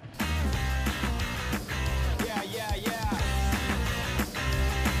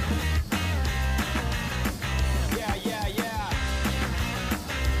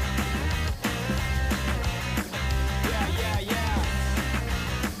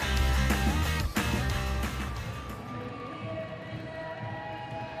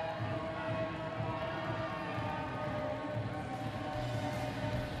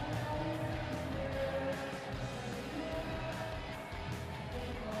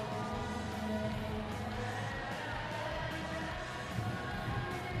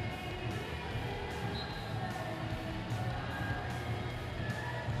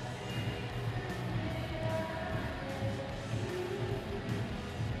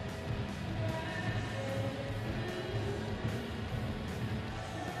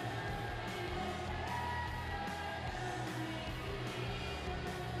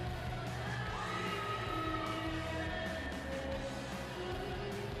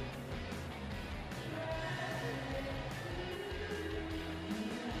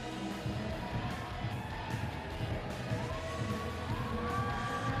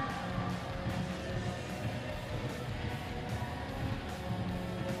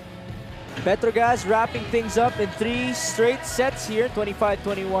 PETRO GAZZ wrapping things up in 3 straight sets here.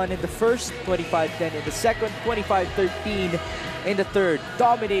 25-21 in the first, 25-10 in the second, 25-13 in the third.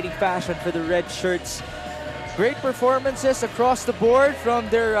 Dominating fashion for the red shirts. Great performances across the board from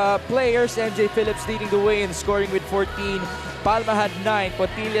their players. MJ Phillips leading the way in scoring with 14. Palma had 9,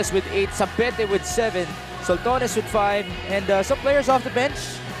 Potillas with 8, Sapete with 7, Soltones with 5, and some players off the bench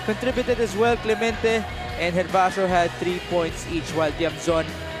contributed as well. Clemente and Herbacio had 3 points each, while Diamzon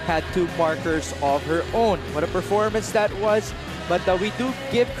had 2 markers of her own. What a performance that was. But we do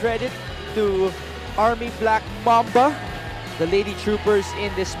give credit to Army Black Mamba, the Lady Troopers, in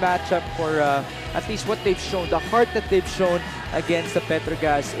this matchup for at least what they've shown, the heart that they've shown against the PETRO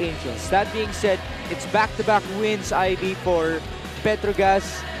GAZZ Angels. That being said, it's back-to-back wins, Ivy, for PETRO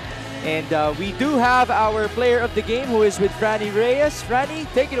GAZZ. And we do have our player of the game, who is with Franny Reyes. Franny,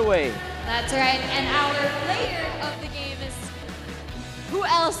 take it away. That's right, and our player of the game is who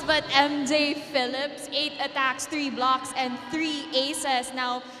else but MJ Phillips. 8 attacks, 3 blocks, and 3 aces.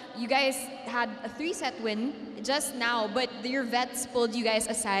 Now, you guys had a 3-set win just now, but your vets pulled you guys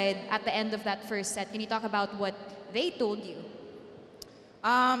aside at the end of that first set. Can you talk about what they told you?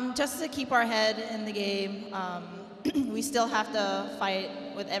 Just to keep our head in the game. We still have to fight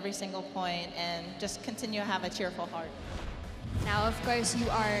with every single point and just continue to have a cheerful heart. Now, of course, you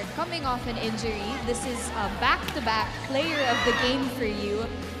are coming off an injury. This is a back-to-back player of the game for you.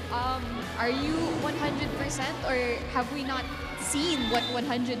 Are you 100%, or have we not seen what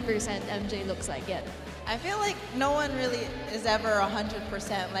 100% MJ looks like yet? I feel like no one really is ever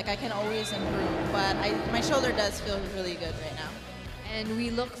 100%. Like, I can always improve, but my shoulder does feel really good right now. And we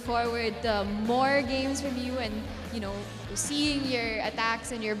look forward to more games from you and, you know, seeing your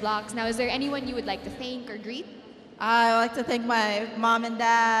attacks and your blocks. Now, is there anyone you would like to thank or greet? I would like to thank my mom and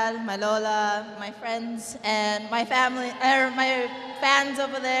dad, my Lola, my friends, and my family, my fans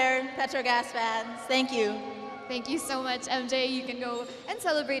over there, PETRO GAZZ fans. Thank you. Thank you so much, MJ. You can go and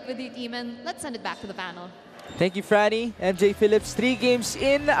celebrate with your team, and let's send it back to the panel. Thank you, Franny. MJ Phillips, 3 games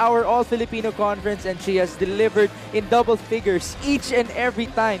in our All-Filipino conference, and she has delivered in double figures each and every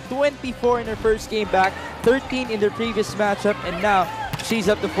time. 24 in her first game back, 13 in their previous matchup, and now she's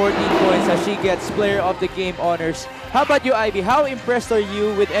up to 14 points as she gets Player of the Game honors. How about you, Ivy? How impressed are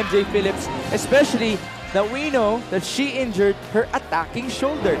you with MJ Phillips, especially that we know that she injured her attacking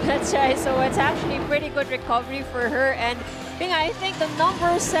shoulder? That's right. So it's actually a pretty good recovery for her. And I think the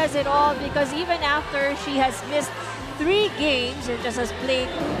numbers says it all, because even after she has missed 3 games and just has played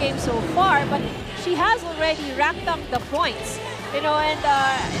 2 games so far, but she has already racked up the points You know, and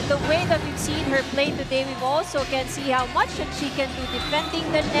the way that we've seen her play today, we've also can see how much that she can do defending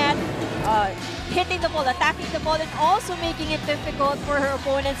the net, hitting the ball, attacking the ball, and also making it difficult for her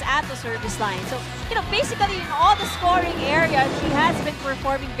opponents at the service line. So, you know, basically in all the scoring areas, she has been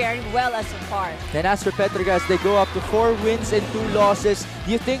performing very well as of far. And as for PETRO GAZZ, they go up to 4 wins and 2 losses.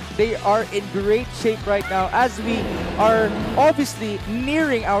 You think they are in great shape right now as we are obviously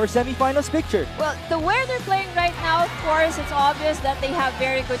nearing our semifinals picture? Well, the way they're playing right now, of course, it's obvious that they have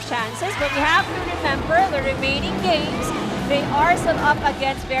very good chances, but we have to remember the remaining games, they are still up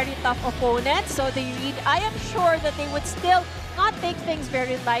against very tough opponents, so I am sure that they would still not take things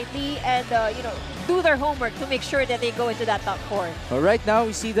very lightly and, you know, do their homework to make sure that they go into that top 4. All right, now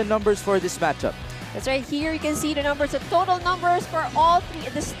we see the numbers for this matchup. That's right. Here you can see the numbers, the total numbers for all three.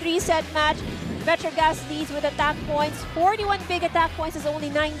 This 3-set match, PETRO GAZZ leads with attack points. 41 big attack points is only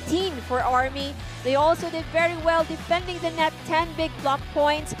 19 for Army. They also did very well defending the net, 10 big block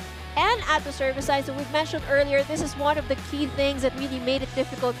points. And at the service line, so we've mentioned earlier, this is one of the key things that really made it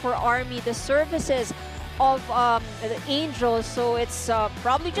difficult for Army, the services of the Angels. So it's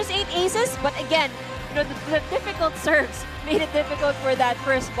probably just 8 aces, but again, you know, the difficult serves made it difficult for that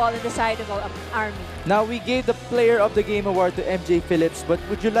first ball in the side of Army. Now, we gave the Player of the Game award to MJ Phillips, but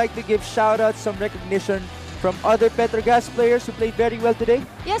would you like to give shout-outs, some recognition from other PETRO GAZZ players who played very well today?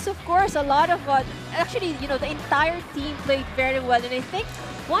 Yes, of course. A lot of, actually, you know, the entire team played very well. And I think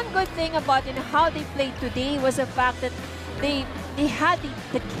one good thing about how they played today was the fact that they had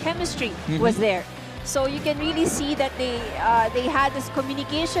the chemistry was there. So you can really see that they had this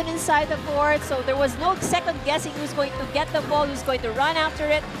communication inside the court. So there was no second guessing who's going to get the ball, who's going to run after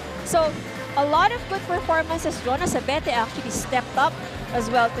it. So a lot of good performances. Jonas Abete actually stepped up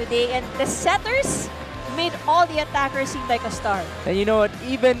as well today. And the setters made all the attackers seem like a star. And you know what,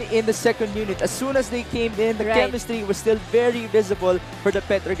 even in the second unit, as soon as they came in, the chemistry was still very visible for the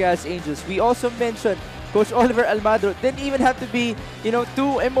PETRO GAZZ Angels. We also mentioned Coach Oliver Almagro didn't even have to be, you know,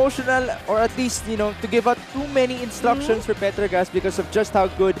 too emotional, or at least, you know, to give out too many instructions for PETRO GAZZ because of just how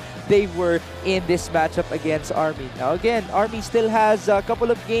good they were in this matchup against Army. Now again, Army still has a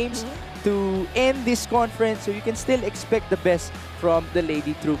couple of games to end this conference, so you can still expect the best from the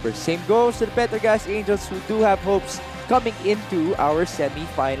Lady Troopers. Same goes to the PETRO GAZZ Angels, who do have hopes coming into our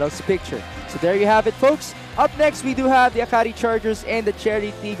semi-finals picture. So there you have it, folks. Up next, we do have the Akari Chargers and the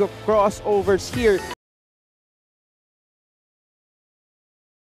Cherry Tigo crossovers here